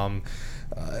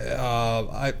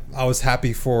 I was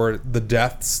happy for the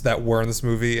deaths that were in this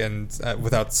movie, and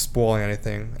without spoiling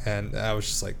anything, and I was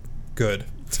just good.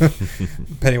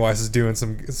 Pennywise is doing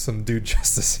some dude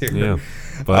justice here. Yeah,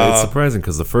 but it's surprising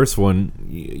because the first one,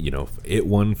 it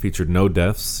one featured no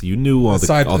deaths. You knew all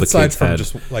the kids from had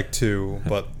just 2,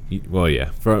 but well,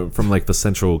 yeah, from the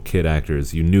central kid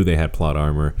actors, you knew they had plot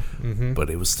armor, but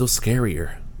it was still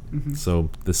scarier. So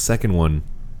the second one,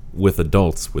 with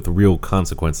adults with real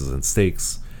consequences and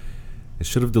stakes, it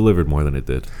should have delivered more than it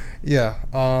did. Yeah,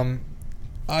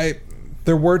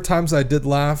 there were times I did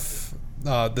laugh,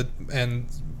 and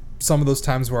some of those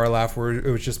times where I laughed where it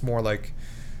was just more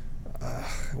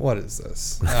what is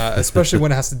this? Especially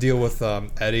when it has to deal with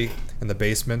Eddie in the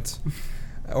basement,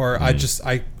 or I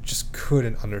just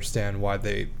couldn't understand why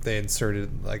they inserted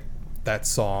that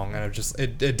song, and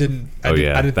it didn't. I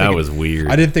didn't that was weird.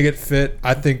 I didn't think it fit.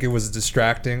 I think it was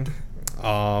distracting.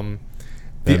 That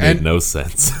made no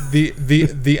sense.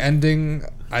 The ending,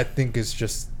 I think, is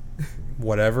just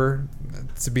whatever.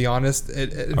 To be honest,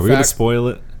 are we gonna spoil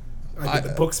it? I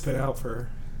did the book spit out for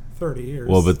 30 years.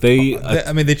 Well, but they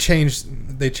they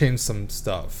changed some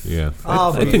stuff. yeah.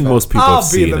 I'll I be think most people I'll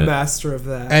have be seen the it. master of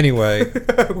that. Anyway,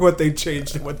 What they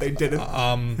changed and what they didn't.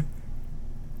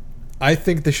 I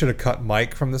think they should have cut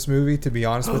Mike from this movie, to be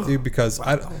honest with you, because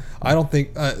I don't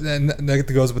think, and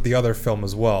that goes with the other film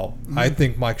as well. I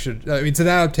think Mike should. I mean, it's an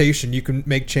adaptation. You can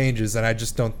make changes, and I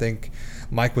just don't think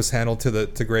Mike was handled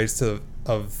to grades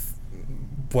of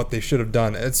what they should have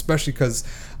done, especially because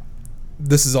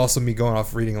this is also me going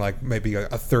off reading like maybe a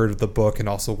third of the book and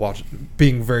also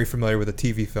being very familiar with the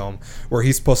TV film where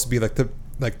he's supposed to be like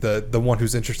the one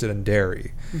who's interested in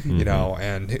dairy, you know,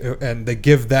 and they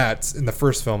give that in the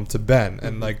first film to Ben,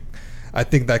 and like I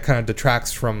think that kind of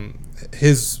detracts from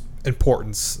his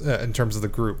importance in terms of the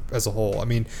group as a whole. I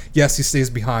mean, yes, he stays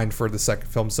behind for the second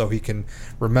film so he can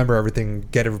remember everything,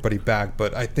 get everybody back,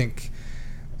 but I think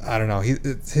I don't know,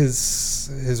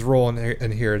 his role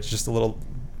in here is just a little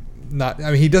not.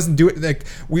 I mean, he doesn't do it like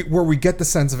where we get the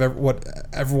sense of what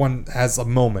everyone has a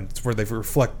moment where they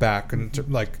reflect back and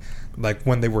like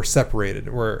when they were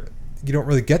separated, where you don't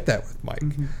really get that with Mike.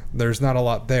 There's not a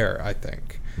lot there, I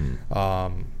think.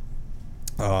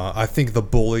 I think the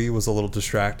bully was a little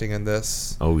distracting in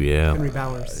this. Oh yeah, Henry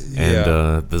Bowers.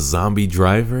 and the zombie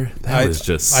driver, that was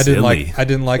just I silly.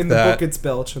 didn't like In that. the book, it's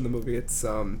Belch. In the movie, it's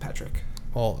Patrick.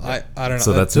 Well, I don't know.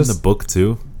 So that's in the book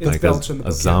too, It's like Belch in the a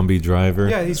book, zombie driver.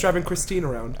 Yeah, he's driving Christine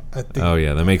around. I think Oh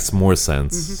yeah, that makes more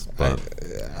sense. But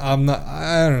I'm not.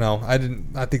 I don't know. I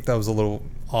think that was a little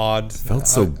odd. felt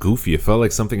so goofy. It felt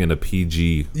like something in a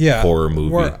PG horror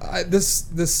movie.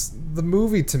 The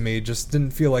movie to me just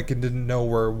didn't feel like it didn't know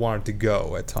where it wanted to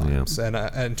go at times, and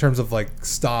in terms of like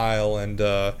style, and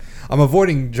I'm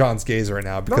avoiding John's gaze right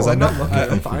now because No, I I'm know not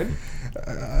looking. I'm fine.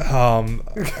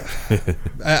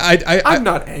 I'm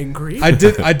not angry. I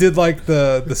did like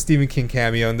the Stephen King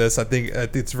cameo in this. I think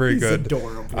it's very He's good.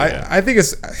 adorable. I think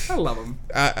it's. I love him.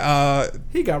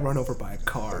 He got run over by a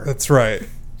car. That's right.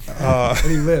 And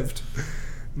he lived.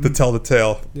 To tell the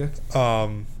tale. Yeah.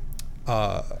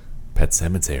 Pet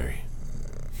Cemetery.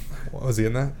 Was he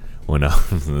in that? Well, no,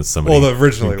 somebody Well,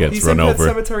 originally gets He's run in Pet over.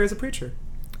 Cemetery as a preacher.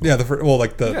 Yeah,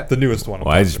 the newest one. I'm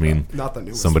Well, I just talking mean Not the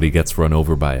newest somebody gets run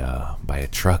over by a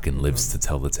truck and lives to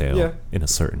tell the tale Yeah. in a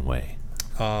certain way.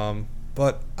 about.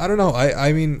 But I don't know.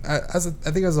 I mean, I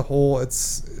think as a whole,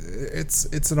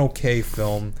 it's an okay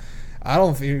film. I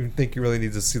don't even think you really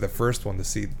need to see the first one to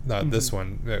see this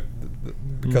one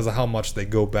because of how much they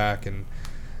go back and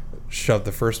shove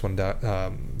the first one down.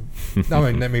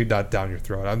 I mean, maybe not down your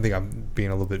throat. I think I'm being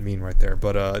a little bit mean right there,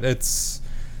 but it's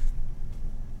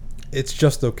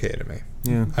just okay to me.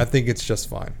 Yeah, I think it's just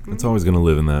fine. it's always going to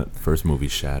live in that first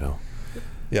movie's shadow.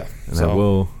 Yeah.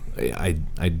 And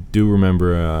I do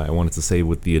remember, I wanted to say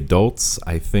with the adults,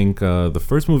 I think the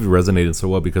first movie resonated so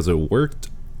well because it worked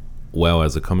well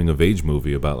as a coming-of-age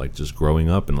movie about like just growing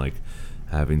up and like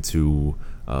having to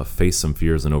face some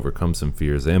fears and overcome some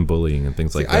fears and bullying and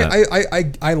things like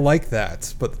that. I like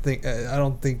that, but I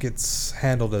don't think it's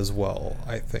handled as well,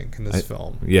 I think, in this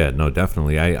film. Yeah, no,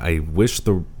 definitely. I wish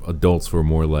the adults were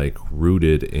more like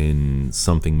rooted in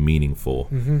something meaningful.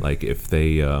 Like if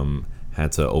they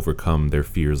had to overcome their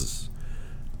fears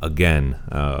again,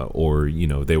 or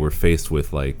they were faced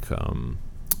with like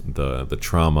the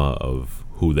trauma of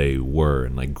who they were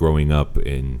and like growing up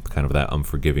in kind of that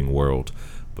unforgiving world,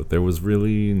 but there was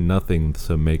really nothing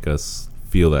to make us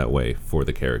feel that way for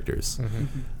the characters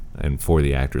and for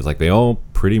the actors. Like they all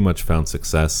pretty much found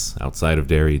success outside of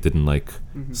Derry. Didn't like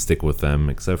stick with them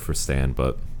except for Stan,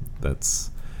 but that's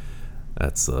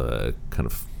kind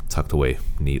of tucked away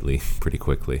neatly pretty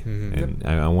quickly. And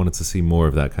I wanted to see more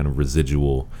of that kind of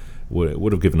residual.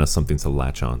 Would have given us something to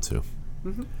latch on to.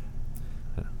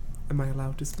 Am I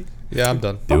allowed to speak? Yeah, I'm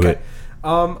done. Do it.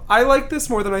 I like this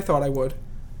more than I thought I would.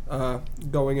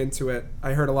 Going into it,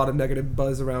 I heard a lot of negative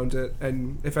buzz around it,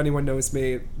 and if anyone knows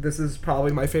me, this is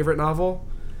probably my favorite novel.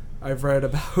 I've read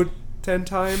about 10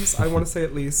 times, I want to say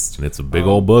at least. And it's a big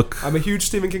old book. I'm a huge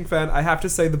Stephen King fan. I have to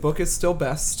say the book is still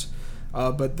best,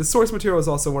 but the source material is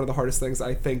also one of the hardest things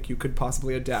I think you could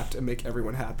possibly adapt and make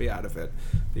everyone happy out of it,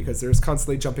 because there's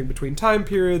constantly jumping between time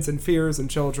periods and fears and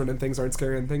children, and things aren't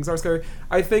scary and things are scary.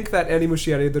 I think that Andy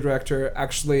Muschietti, the director,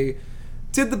 actually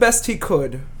did the best he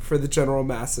could for the general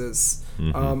masses.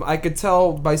 I could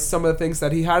tell by some of the things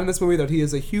that he had in this movie that he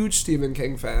is a huge Stephen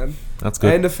King fan. That's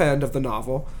good. And a fan of the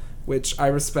novel, which I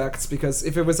respect, because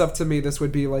if it was up to me, this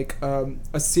would be like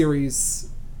a series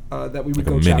that we would Like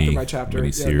go a chapter by chapter.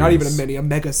 mini Yeah, not even a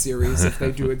mega series if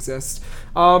they do exist.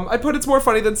 I put it's more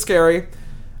funny than scary.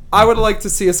 I would like to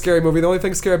see a scary movie. The only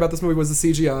thing scary about this movie was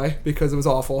the CGI because it was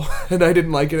awful, and I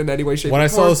didn't like it in any way, shape, When or I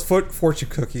saw form. those fortune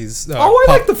cookies, I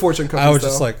like the fortune cookies. I was though.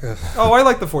 just like, ugh. Oh, I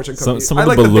like the fortune cookies. Some I of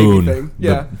the like balloon, the baby thing.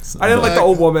 Yeah, I didn't like the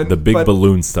old woman. the big but,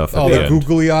 balloon stuff. Oh, at the the end.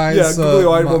 googly eyes. Yeah,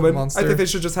 googly-eyed woman. Monster. I think they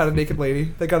should just had a naked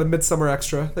lady. They got a Midsummer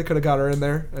extra. They could have got her in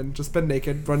there and just been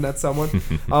naked, run at someone.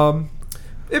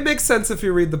 It makes sense if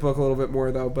you read the book a little bit more,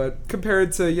 though. But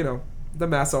compared to the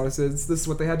mass audiences, this is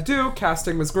what they had to do.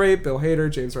 Casting was great. Bill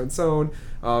Hader, James Ransone.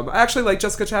 I actually like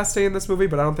Jessica Chastain in this movie,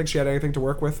 but I don't think she had anything to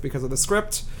work with because of the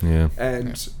script. Yeah.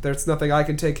 And there's nothing I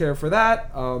can take care of for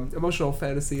that. Emotional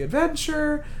fantasy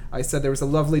adventure. I said there was a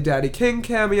lovely Daddy King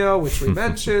cameo, which we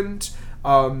mentioned.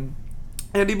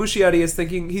 Andy Muschietti is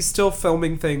thinking he's still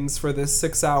filming things for this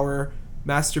 6-hour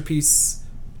masterpiece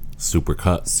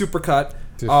supercut.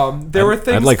 There were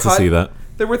things I'd like cut, to see that.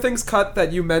 There were things cut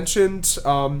that you mentioned.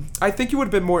 I think you would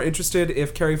have been more interested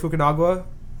if Cary Fukunaga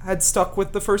had stuck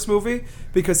with the first movie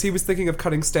because he was thinking of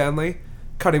cutting Stanley,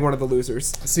 cutting one of the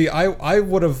losers. See, I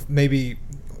would have maybe.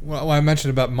 Well, I mentioned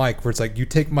about Mike, where it's like you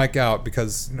take Mike out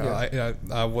because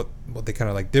what they kind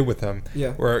of like did with him,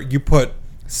 where you put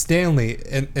Stanley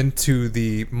into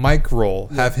the Mike role,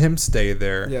 have him stay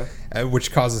there,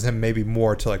 which causes him maybe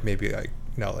more to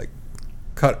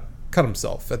cut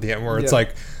himself at the end, where it's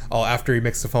like, after he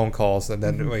makes the phone calls and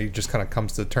then he just kind of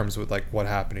comes to terms with like what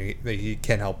happened, he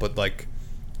can't help but like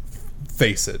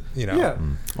face it,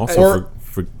 Also,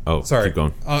 sorry, keep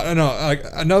going.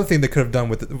 Another thing they could have done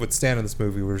with Stan in this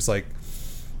movie was like,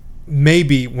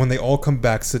 maybe when they all come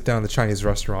back, sit down in the Chinese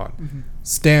restaurant,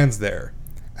 Stan's there,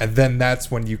 and then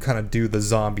that's when you kind of do the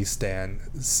zombie Stan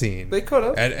scene. They could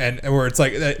have, and where it's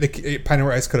like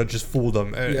Pennywise could have just fooled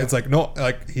him. It's like, no,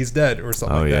 like he's dead or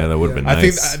something. Oh, like yeah, that would have been nice. I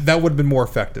think that would have been more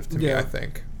effective to me. I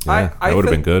think. Yeah, that would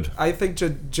have been good. I think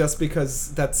just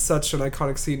because that's such an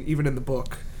iconic scene, even in the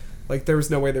book. Like, there was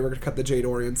no way they were going to cut the Jade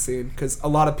Orient scene, because a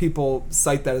lot of people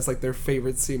cite that as, like, their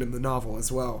favorite scene in the novel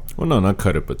as well. Well, no, not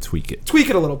cut it, but tweak it. Tweak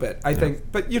it a little bit, I think.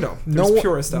 But, there's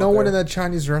purists out there. No one in that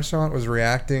Chinese restaurant was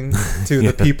reacting to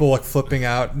the people, like, flipping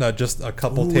out just a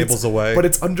couple tables away. But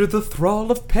it's under the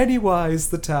thrall of Pennywise,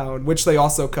 the town, which they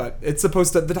also cut. It's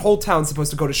supposed to... The whole town's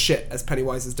supposed to go to shit as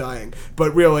Pennywise is dying.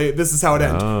 But really, this is how it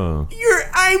ends. Oh.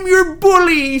 I'm your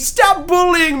bully! Stop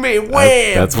bullying me!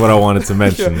 Wham! That's what I wanted to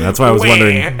mention. That's why I was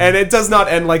wondering... And it does not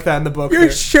end like that in the book.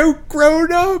 You're so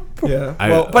grown up! Yeah.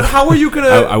 But how are you gonna...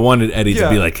 I wanted Eddie to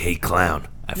be like, hey, clown,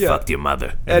 I fucked your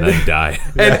mother, and then die.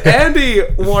 And Andy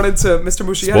wanted to... Mr.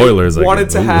 Muschietti Spoilers, wanted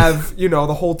to have,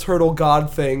 the whole turtle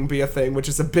god thing be a thing, which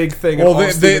is a big thing. Well,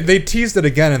 they teased it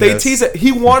again in this. They teased it.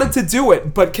 He wanted to do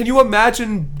it, but can you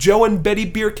imagine Joe and Betty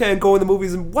Beercan go in the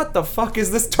movies and what the fuck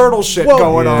is this turtle shit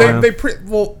going on?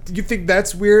 You think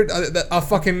that's weird? A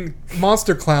fucking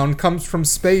monster clown comes from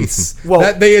space.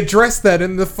 Well, they addressed that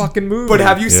in the fucking movie. But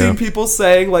have you seen people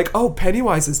saying, like, oh,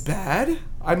 Pennywise is bad?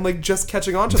 I'm, like, just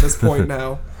catching on to this point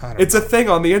now. It's a thing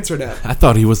on the internet. I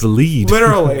thought he was the lead.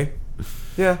 Literally.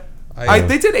 Yeah.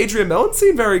 They did Adrian Mellon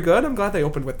scene very good. I'm glad they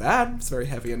opened with that. It's very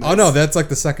heavy and nice. Oh, no, that's like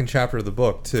the second chapter of the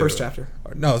book, too. First chapter.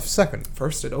 No, second.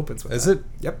 First it opens with Is that. it?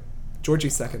 Yep.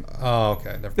 Georgie's second. Oh,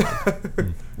 okay. Never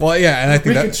mind. Well, yeah, and I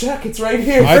think we can check. It's right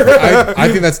here. I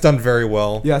think that's done very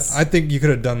well. Yes. I think you could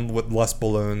have done with less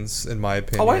balloons, in my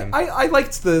opinion. Oh, I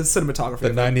liked the cinematography.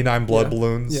 The 99 blood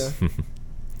balloons. Yeah.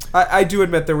 I do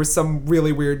admit there was some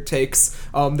really weird takes.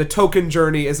 The token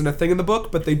journey isn't a thing in the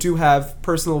book, but they do have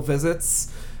personal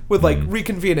visits with, like,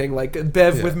 reconvening. Like,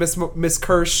 Bev with Miss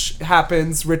Kirsch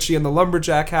happens. Richie and the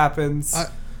Lumberjack happens.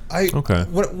 Okay.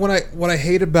 What I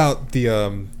hate about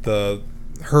the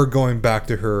her going back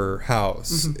to her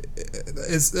house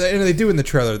is, and they do in the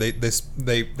trailer, they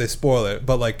spoil it,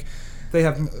 but like they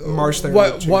have Marsh there.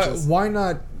 Why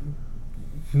not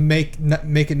make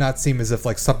it not seem as if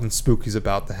like something spooky is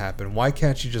about to happen? Why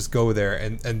can't you just go there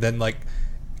and then like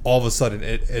all of a sudden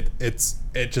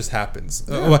it just happens?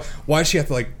 Why does she have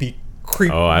to like be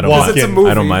creep? Oh, I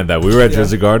don't mind that. We were at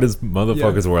Jersey Gardens.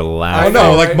 Motherfuckers were laughing.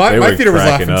 Oh no, like my theater was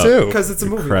laughing too because it's a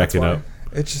movie. Cracking up.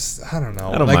 It's just, I don't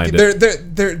know. I don't mind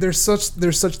it. There's such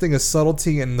thing as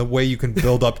subtlety in the way you can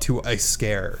build up to a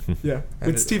scare. Yeah.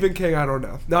 With Stephen King, I don't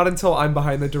know. Not until I'm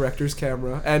behind the director's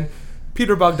camera. And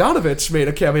Peter Bogdanovich made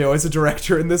a cameo as a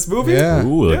director in this movie. Yeah.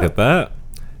 Ooh, look at that.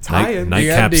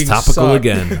 Nightcap's topical sucked.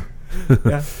 Again.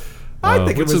 Yeah. I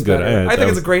think it was good. better. I think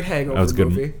it's a great hangover that was good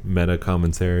movie. Meta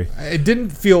commentary. It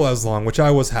didn't feel as long, which I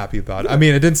was happy about. I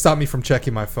mean, it didn't stop me from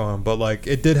checking my phone, but like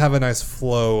it did have a nice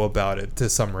flow about it to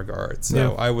some regards. So Yeah.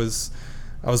 I was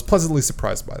pleasantly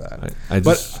surprised by that.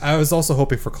 But I was also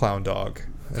hoping for Clown Dog.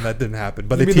 and that didn't happen.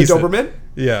 But You they mean the teased it. Doberman?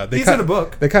 Yeah, He's in a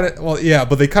book. They kind of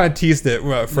but they kind of teased it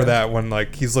for that when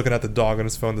like he's looking at the dog on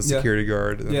his phone, the Yeah. security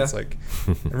guard, and Yeah. it's like,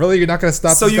 really, you're not gonna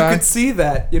stop So this you guy? could see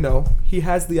that, he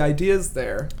has the ideas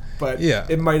there, but Yeah.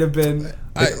 it might have been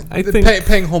I think-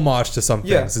 paying homage to some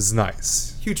Yeah. things is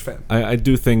nice. huge fan. I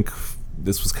do think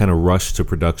this was kind of rushed to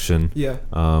production. Yeah.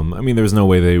 I mean, there's no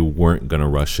way they weren't gonna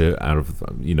rush it out of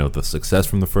the success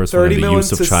from the first one 30 and the million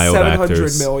use of to child 700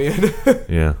 actors. million.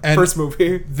 Yeah. And First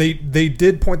movie. they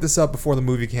did point this out before the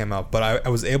movie came out, but I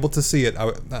was able to see it.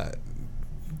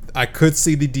 I could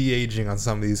see the de-aging on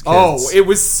some of these kids. Oh, it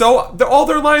was so... all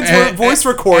their lines were voice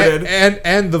recorded.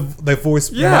 and the voice.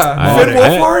 yeah. I- Finn I-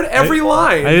 Wolfhard, every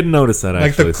line. I didn't notice that Like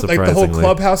actually. the whole surprisingly,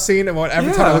 clubhouse scene, and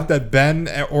every time I Yeah. looked at Ben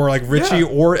or like Richie Yeah.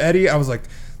 or Eddie, I was like,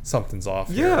 something's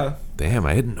off. here. yeah. Damn,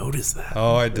 I didn't notice that.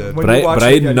 Oh, I did. When but you watch I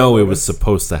it didn't again, know you'll it was notice.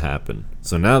 supposed to happen.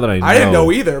 So now that I know, I didn't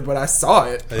know either, but I saw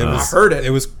it. It I was, heard it. It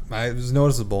was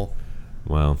noticeable.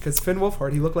 Well, Because Finn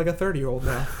Wolfhard, he looked like a 30-year-old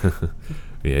now.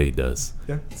 yeah, he does.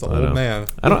 Yeah. It's an I old know. man.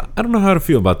 I don't know how to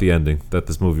feel about the ending that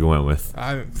this movie went with.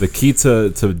 The key to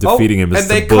defeating him is and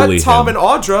they to bully cut Tom him. and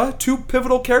Audra, two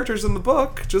pivotal characters in the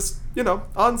book, just,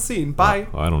 on scene. Bye.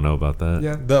 Oh, I don't know about that.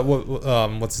 Yeah.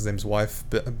 What's his name's wife?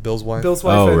 Bill's wife. Bill's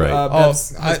wife Oh, and right.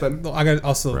 Bev's husband. I got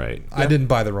also. Right. I Yeah. didn't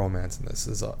buy the romance in this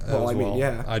as Well, well. I mean,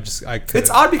 yeah. I couldn't. It's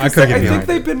odd because couldn't I get think behind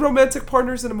they've it. been romantic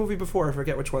partners in a movie before. I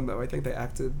forget which one, though. I think they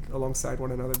acted alongside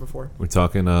one another before. We're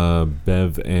talking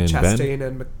Bev and Ben. Chastain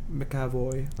and McAvoy.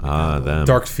 Ah, McAvoy. them.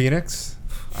 Dark Phoenix.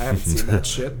 I haven't seen that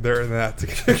shit. They're in that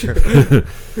together.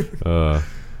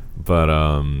 But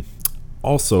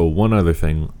also one other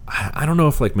thing, I don't know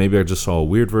if maybe I just saw a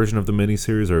weird version of the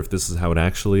miniseries or if this is how it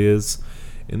actually is.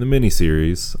 In the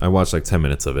miniseries, I watched 10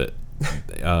 minutes of it.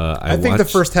 I think the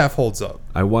first half holds up.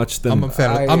 I watched them.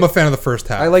 I'm a fan of the first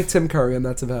half. I like Tim Curry, and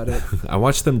that's about it. I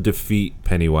watched them defeat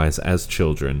Pennywise as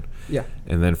children. Yeah.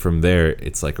 And then from there,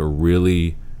 it's a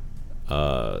really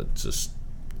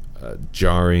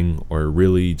jarring or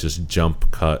really just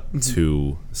jump cut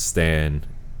to Stan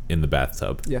in the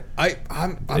bathtub. Yeah.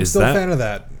 I'm Is still a that- fan of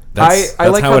that. I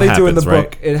like how it they do in the happens,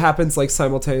 right? book. It happens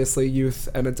simultaneously youth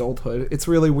and adulthood. It's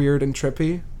really weird and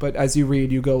trippy, but as you read,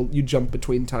 you jump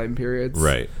between time periods.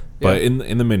 Right. Yeah. But in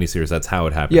the miniseries, that's how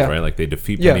it happens, Yeah. right? They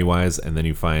defeat Yeah. Pennywise, and then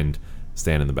you find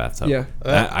Stan in the bathtub. Yeah.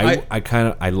 I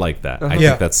like that. I Yeah.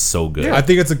 think that's so good. Yeah. I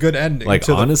think it's a good ending.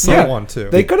 to honestly, the Yeah. front one too.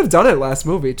 They could have done it last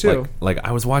movie too.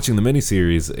 I was watching the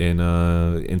miniseries in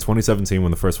 2017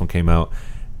 when the first one came out,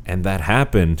 and that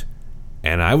happened,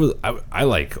 and I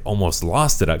almost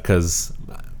lost it because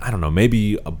I don't know,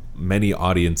 maybe many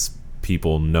audience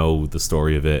people know the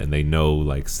story of it and they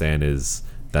know Stan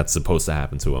that's supposed to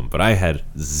happen to him, but I had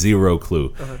zero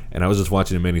clue. And I was just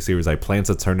watching a miniseries. I planned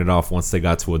to turn it off once they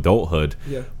got to adulthood,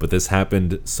 Yeah. but this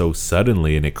happened so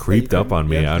suddenly and it creeped up on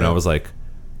me, yeah. and I was like,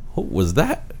 what was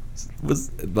that?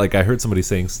 I heard somebody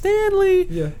saying Stanley,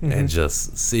 Yeah. and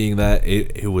just seeing that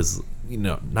it was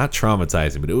not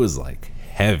traumatizing, but it was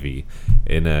heavy,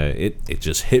 and it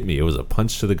just hit me. It was a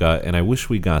punch to the gut, and I wish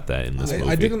we got that in this movie.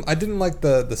 I didn't like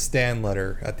the Stan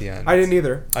letter at the end. I didn't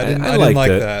either. I didn't liked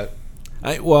like it. that.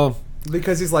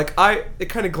 Because he's it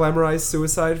kind of glamorized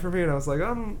suicide for me, and I was like,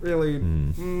 I'm really,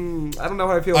 I don't know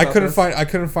how I feel. I about couldn't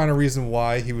this. find a reason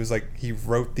why he was he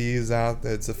wrote these out.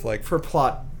 It's if for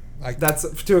plot. I-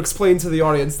 That's to explain to the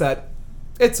audience that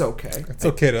it's okay. it's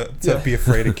okay to Yeah. be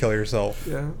afraid and kill yourself.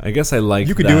 Yeah. I guess I like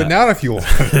You can do it now if you want.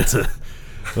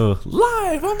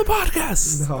 live on the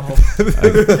podcast.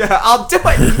 No. Yeah, I'll do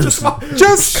it.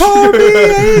 Just call me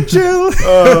Angel.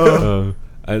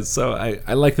 So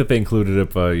I like that they included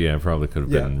it, but yeah, it probably could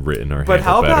have been written or But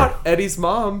how handled better. about Eddie's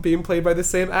mom being played by the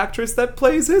same actress that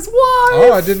plays his wife?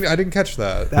 Oh, I didn't catch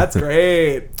that. That's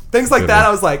great. Things like Good that, one.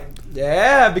 I was like,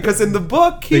 yeah, because in the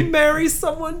book he They- marries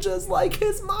someone just like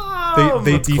his mom.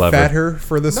 They That's clever. defat her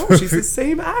for this no, movie. she's the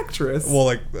same actress.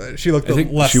 Well, she looked I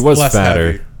think less. she was less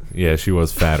fatter. heavy. Yeah, she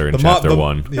was fatter in The mo- chapter the-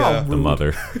 1. yeah. The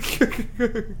mother.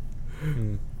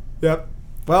 Yep.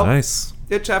 Well, Nice.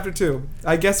 It chapter 2.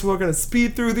 I guess we're gonna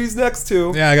speed through these next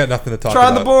two. Yeah, I got nothing to talk Try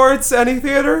on about. the boards, any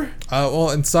theater? Well,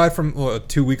 aside from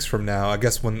 2 weeks from now, I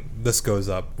guess when this goes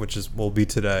up, which will be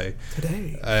today,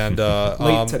 Today. and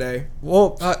Late today.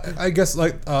 Well, I guess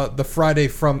the Friday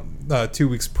from 2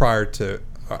 weeks prior to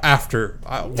after.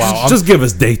 Wow, Just give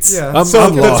us dates. Yeah. I'm So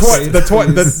lost. the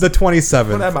twen- the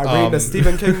 27th. What am I reading a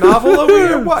Stephen King novel over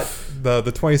here? What? The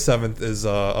 27th is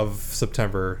of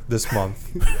September this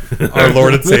month. Our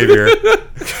Lord and Savior.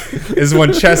 is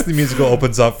when Chess the Musical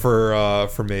opens up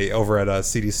for me over at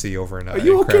CDC over in. Are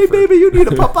you in okay, Cranford. baby? You need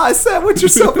a Popeye sandwich or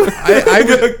something?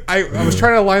 I was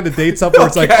trying to line the dates up where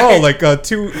it's like, Okay. oh, like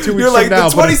 2 weeks You're from like now.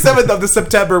 the but 27th of the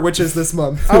September, which is this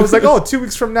month. I was like, oh, 2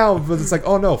 weeks from now, but it's like,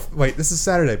 oh no, wait, this is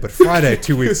Saturday, but Friday,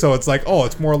 2 weeks. So it's like, oh,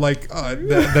 it's more like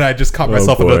that I just caught Oh,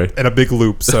 myself boy. in a big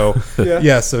loop. So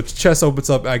Yeah. so Chess opens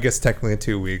up, I guess technically in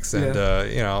 2 weeks, and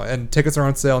and tickets are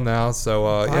on sale now. So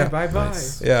Bye.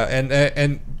 Nice. yeah,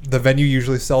 and the venue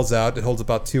usually sells out. It holds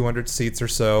about 200 seats or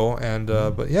so, and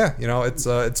but yeah,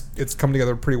 it's coming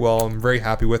together pretty well. I'm very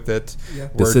happy with it. Yeah.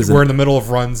 We're in the middle of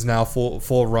runs now,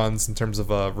 full runs in terms of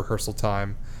rehearsal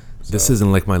time. This So-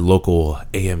 isn't like my local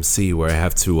AMC where I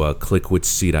have to click which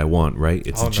seat I want, right?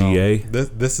 It's Oh, no. GA.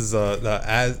 This is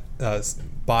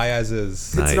buy as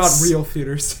is. Nice. It's not real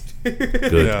theaters.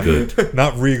 Good, Yeah. good.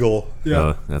 Not regal.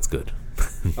 Yeah. That's good.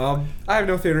 I have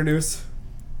no theater news.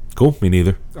 Cool. Me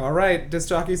neither. All right, disc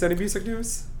jockeys, any music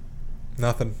news?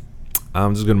 Nothing.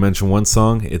 I'm just gonna mention one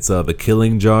song. It's "The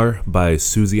Killing Jar" by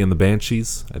Susie and the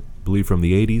Banshees, I believe from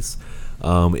the '80s.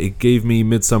 It gave me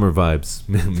Midsummer vibes,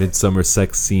 Midsummer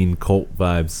sex scene cult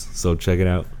vibes. So check it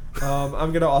out.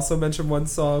 I'm gonna also mention one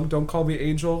song, "Don't Call Me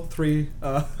Angel."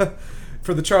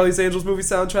 For the Charlie's Angels movie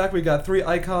soundtrack, we got 3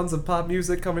 icons of pop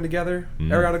music coming together: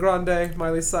 Ariana Grande,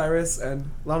 Miley Cyrus, and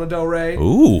Lana Del Rey.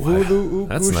 Ooh,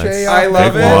 that's Couché nice. I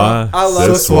love it. Moi, I love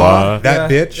ce it. soir.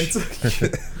 That Yeah,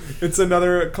 bitch. It's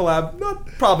another collab, not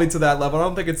probably to that level. I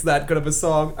don't think it's that good of a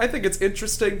song. I think it's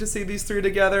interesting to see these 3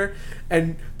 together,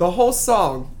 and the whole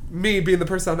song, me being the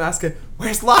person I'm asking,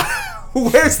 where's Lana?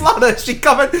 Where's Lana? Is she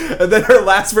coming? And then her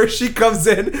last verse, she comes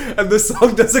in, and the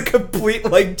song does a complete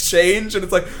change, and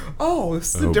it's like, oh,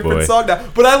 this is a Oh, different boy. song now.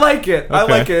 But I like it. I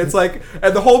Okay. like it. It's like,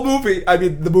 and the whole movie. I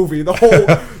mean,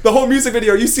 the whole music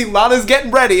video. You see Lana's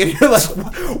getting ready, and you're like,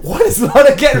 what is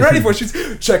Lana getting ready for? She's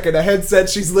checking a headset.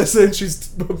 She's listening. She's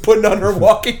putting on her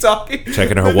walkie-talkie,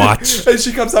 Checking her watch. and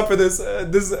she comes up with this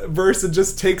verse and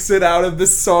just takes it out of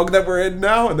this song that we're in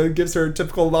now, and then gives her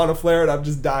typical Lana flair, and I'm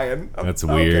just dying. That's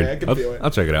Okay, weird. I can feel it.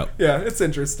 I'll check it out. Yeah, it's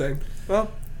interesting.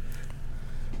 Well,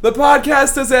 the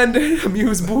podcast has ended.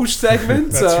 Amuse Bouche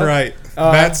segment. That's right.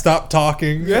 Matt, stop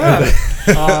talking. Yeah.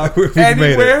 We've made it.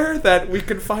 Anywhere that we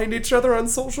can find each other on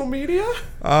social media.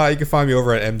 You can find me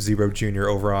over at MZero Jr.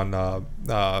 over on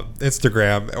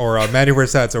Instagram, or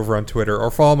Mannywearsats over on Twitter, or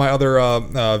follow my other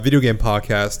video game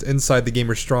podcast, Inside the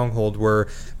Gamer Stronghold, where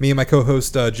me and my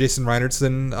co-host Jason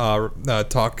Reinertson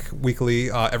talk weekly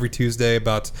every Tuesday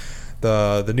about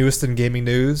the newest in gaming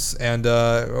news, and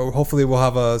hopefully we'll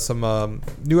have some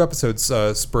new episodes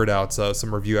spurred out,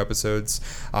 some review episodes.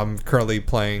 I'm currently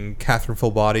playing Catherine Full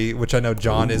Body, which I know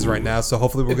John is right now, so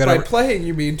hopefully we'll get By a playing,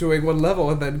 you mean doing one level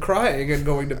and then crying and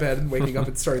going to bed and waking up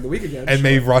and starting the week again. and Sure.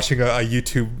 maybe watching a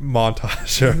YouTube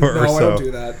montage or No, so. I don't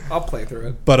do that. I'll play through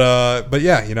it. But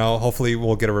yeah, hopefully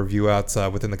we'll get a review out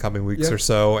within the coming weeks Yeah. or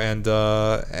so, and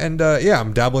yeah,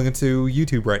 I'm dabbling into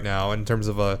YouTube right now in terms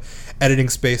of editing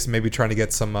space, and maybe trying to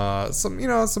get some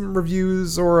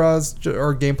reviews or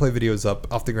gameplay videos up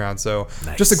off the ground. So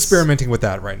Nice. just experimenting with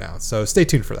that right now. So stay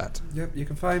tuned for that. Yep, you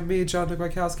can find me, John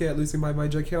Wykowski, at Losing My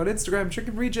Mind JK on Instagram,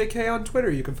 Chicken Read JK on Twitter.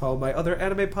 You can follow my other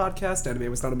anime podcast, Anime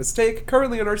Was Not a Mistake.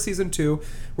 Currently in our season 2,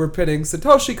 we're pitting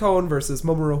Satoshi Kon versus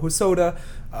Momoro Hosoda.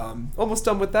 Almost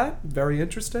done with that. Very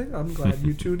interesting. I'm glad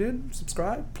you tuned in.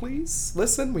 Subscribe, please.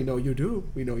 Listen, we know you do.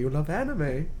 We know you love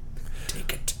anime.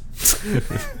 Take it.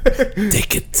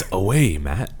 Take it away,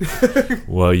 Matt.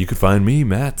 Well, you can find me,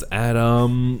 Matt, at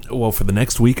for the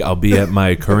next week I'll be at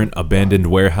my current abandoned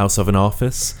warehouse of an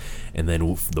office, and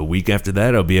then the week after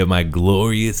that I'll be at my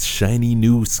glorious shiny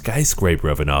new skyscraper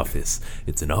of an office.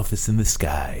 It's an office in the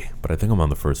sky, but I think I'm on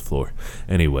the first floor.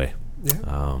 Anyway,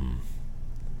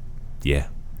 yeah,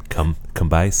 come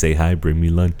by, say hi, bring me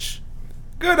lunch.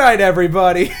 Good night,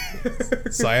 everybody.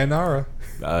 Sayonara.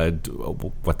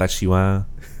 Watashi wa.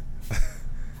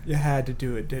 You had to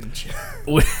do it, didn't you?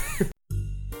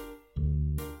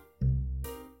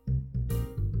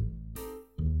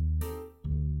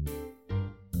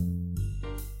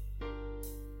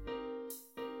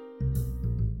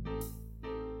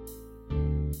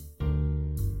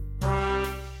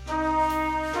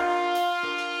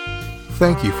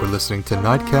 Thank you for listening to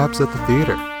Nightcaps at the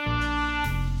Theater.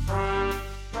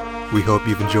 We hope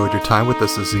you've enjoyed your time with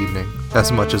us this evening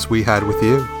as much as we had with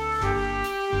you.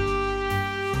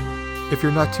 If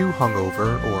you're not too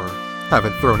hungover or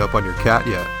haven't thrown up on your cat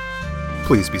yet,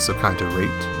 please be so kind to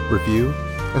rate, review,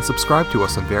 and subscribe to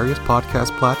us on various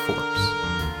podcast platforms.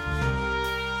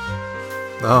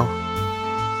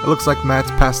 Oh, it looks like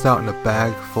Matt's passed out in a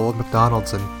bag full of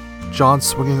McDonald's and John's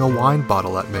swinging a wine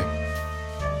bottle at me.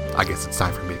 I guess it's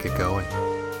time for me to get going.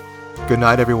 Good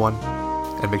night, everyone,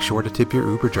 and make sure to tip your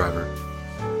Uber driver.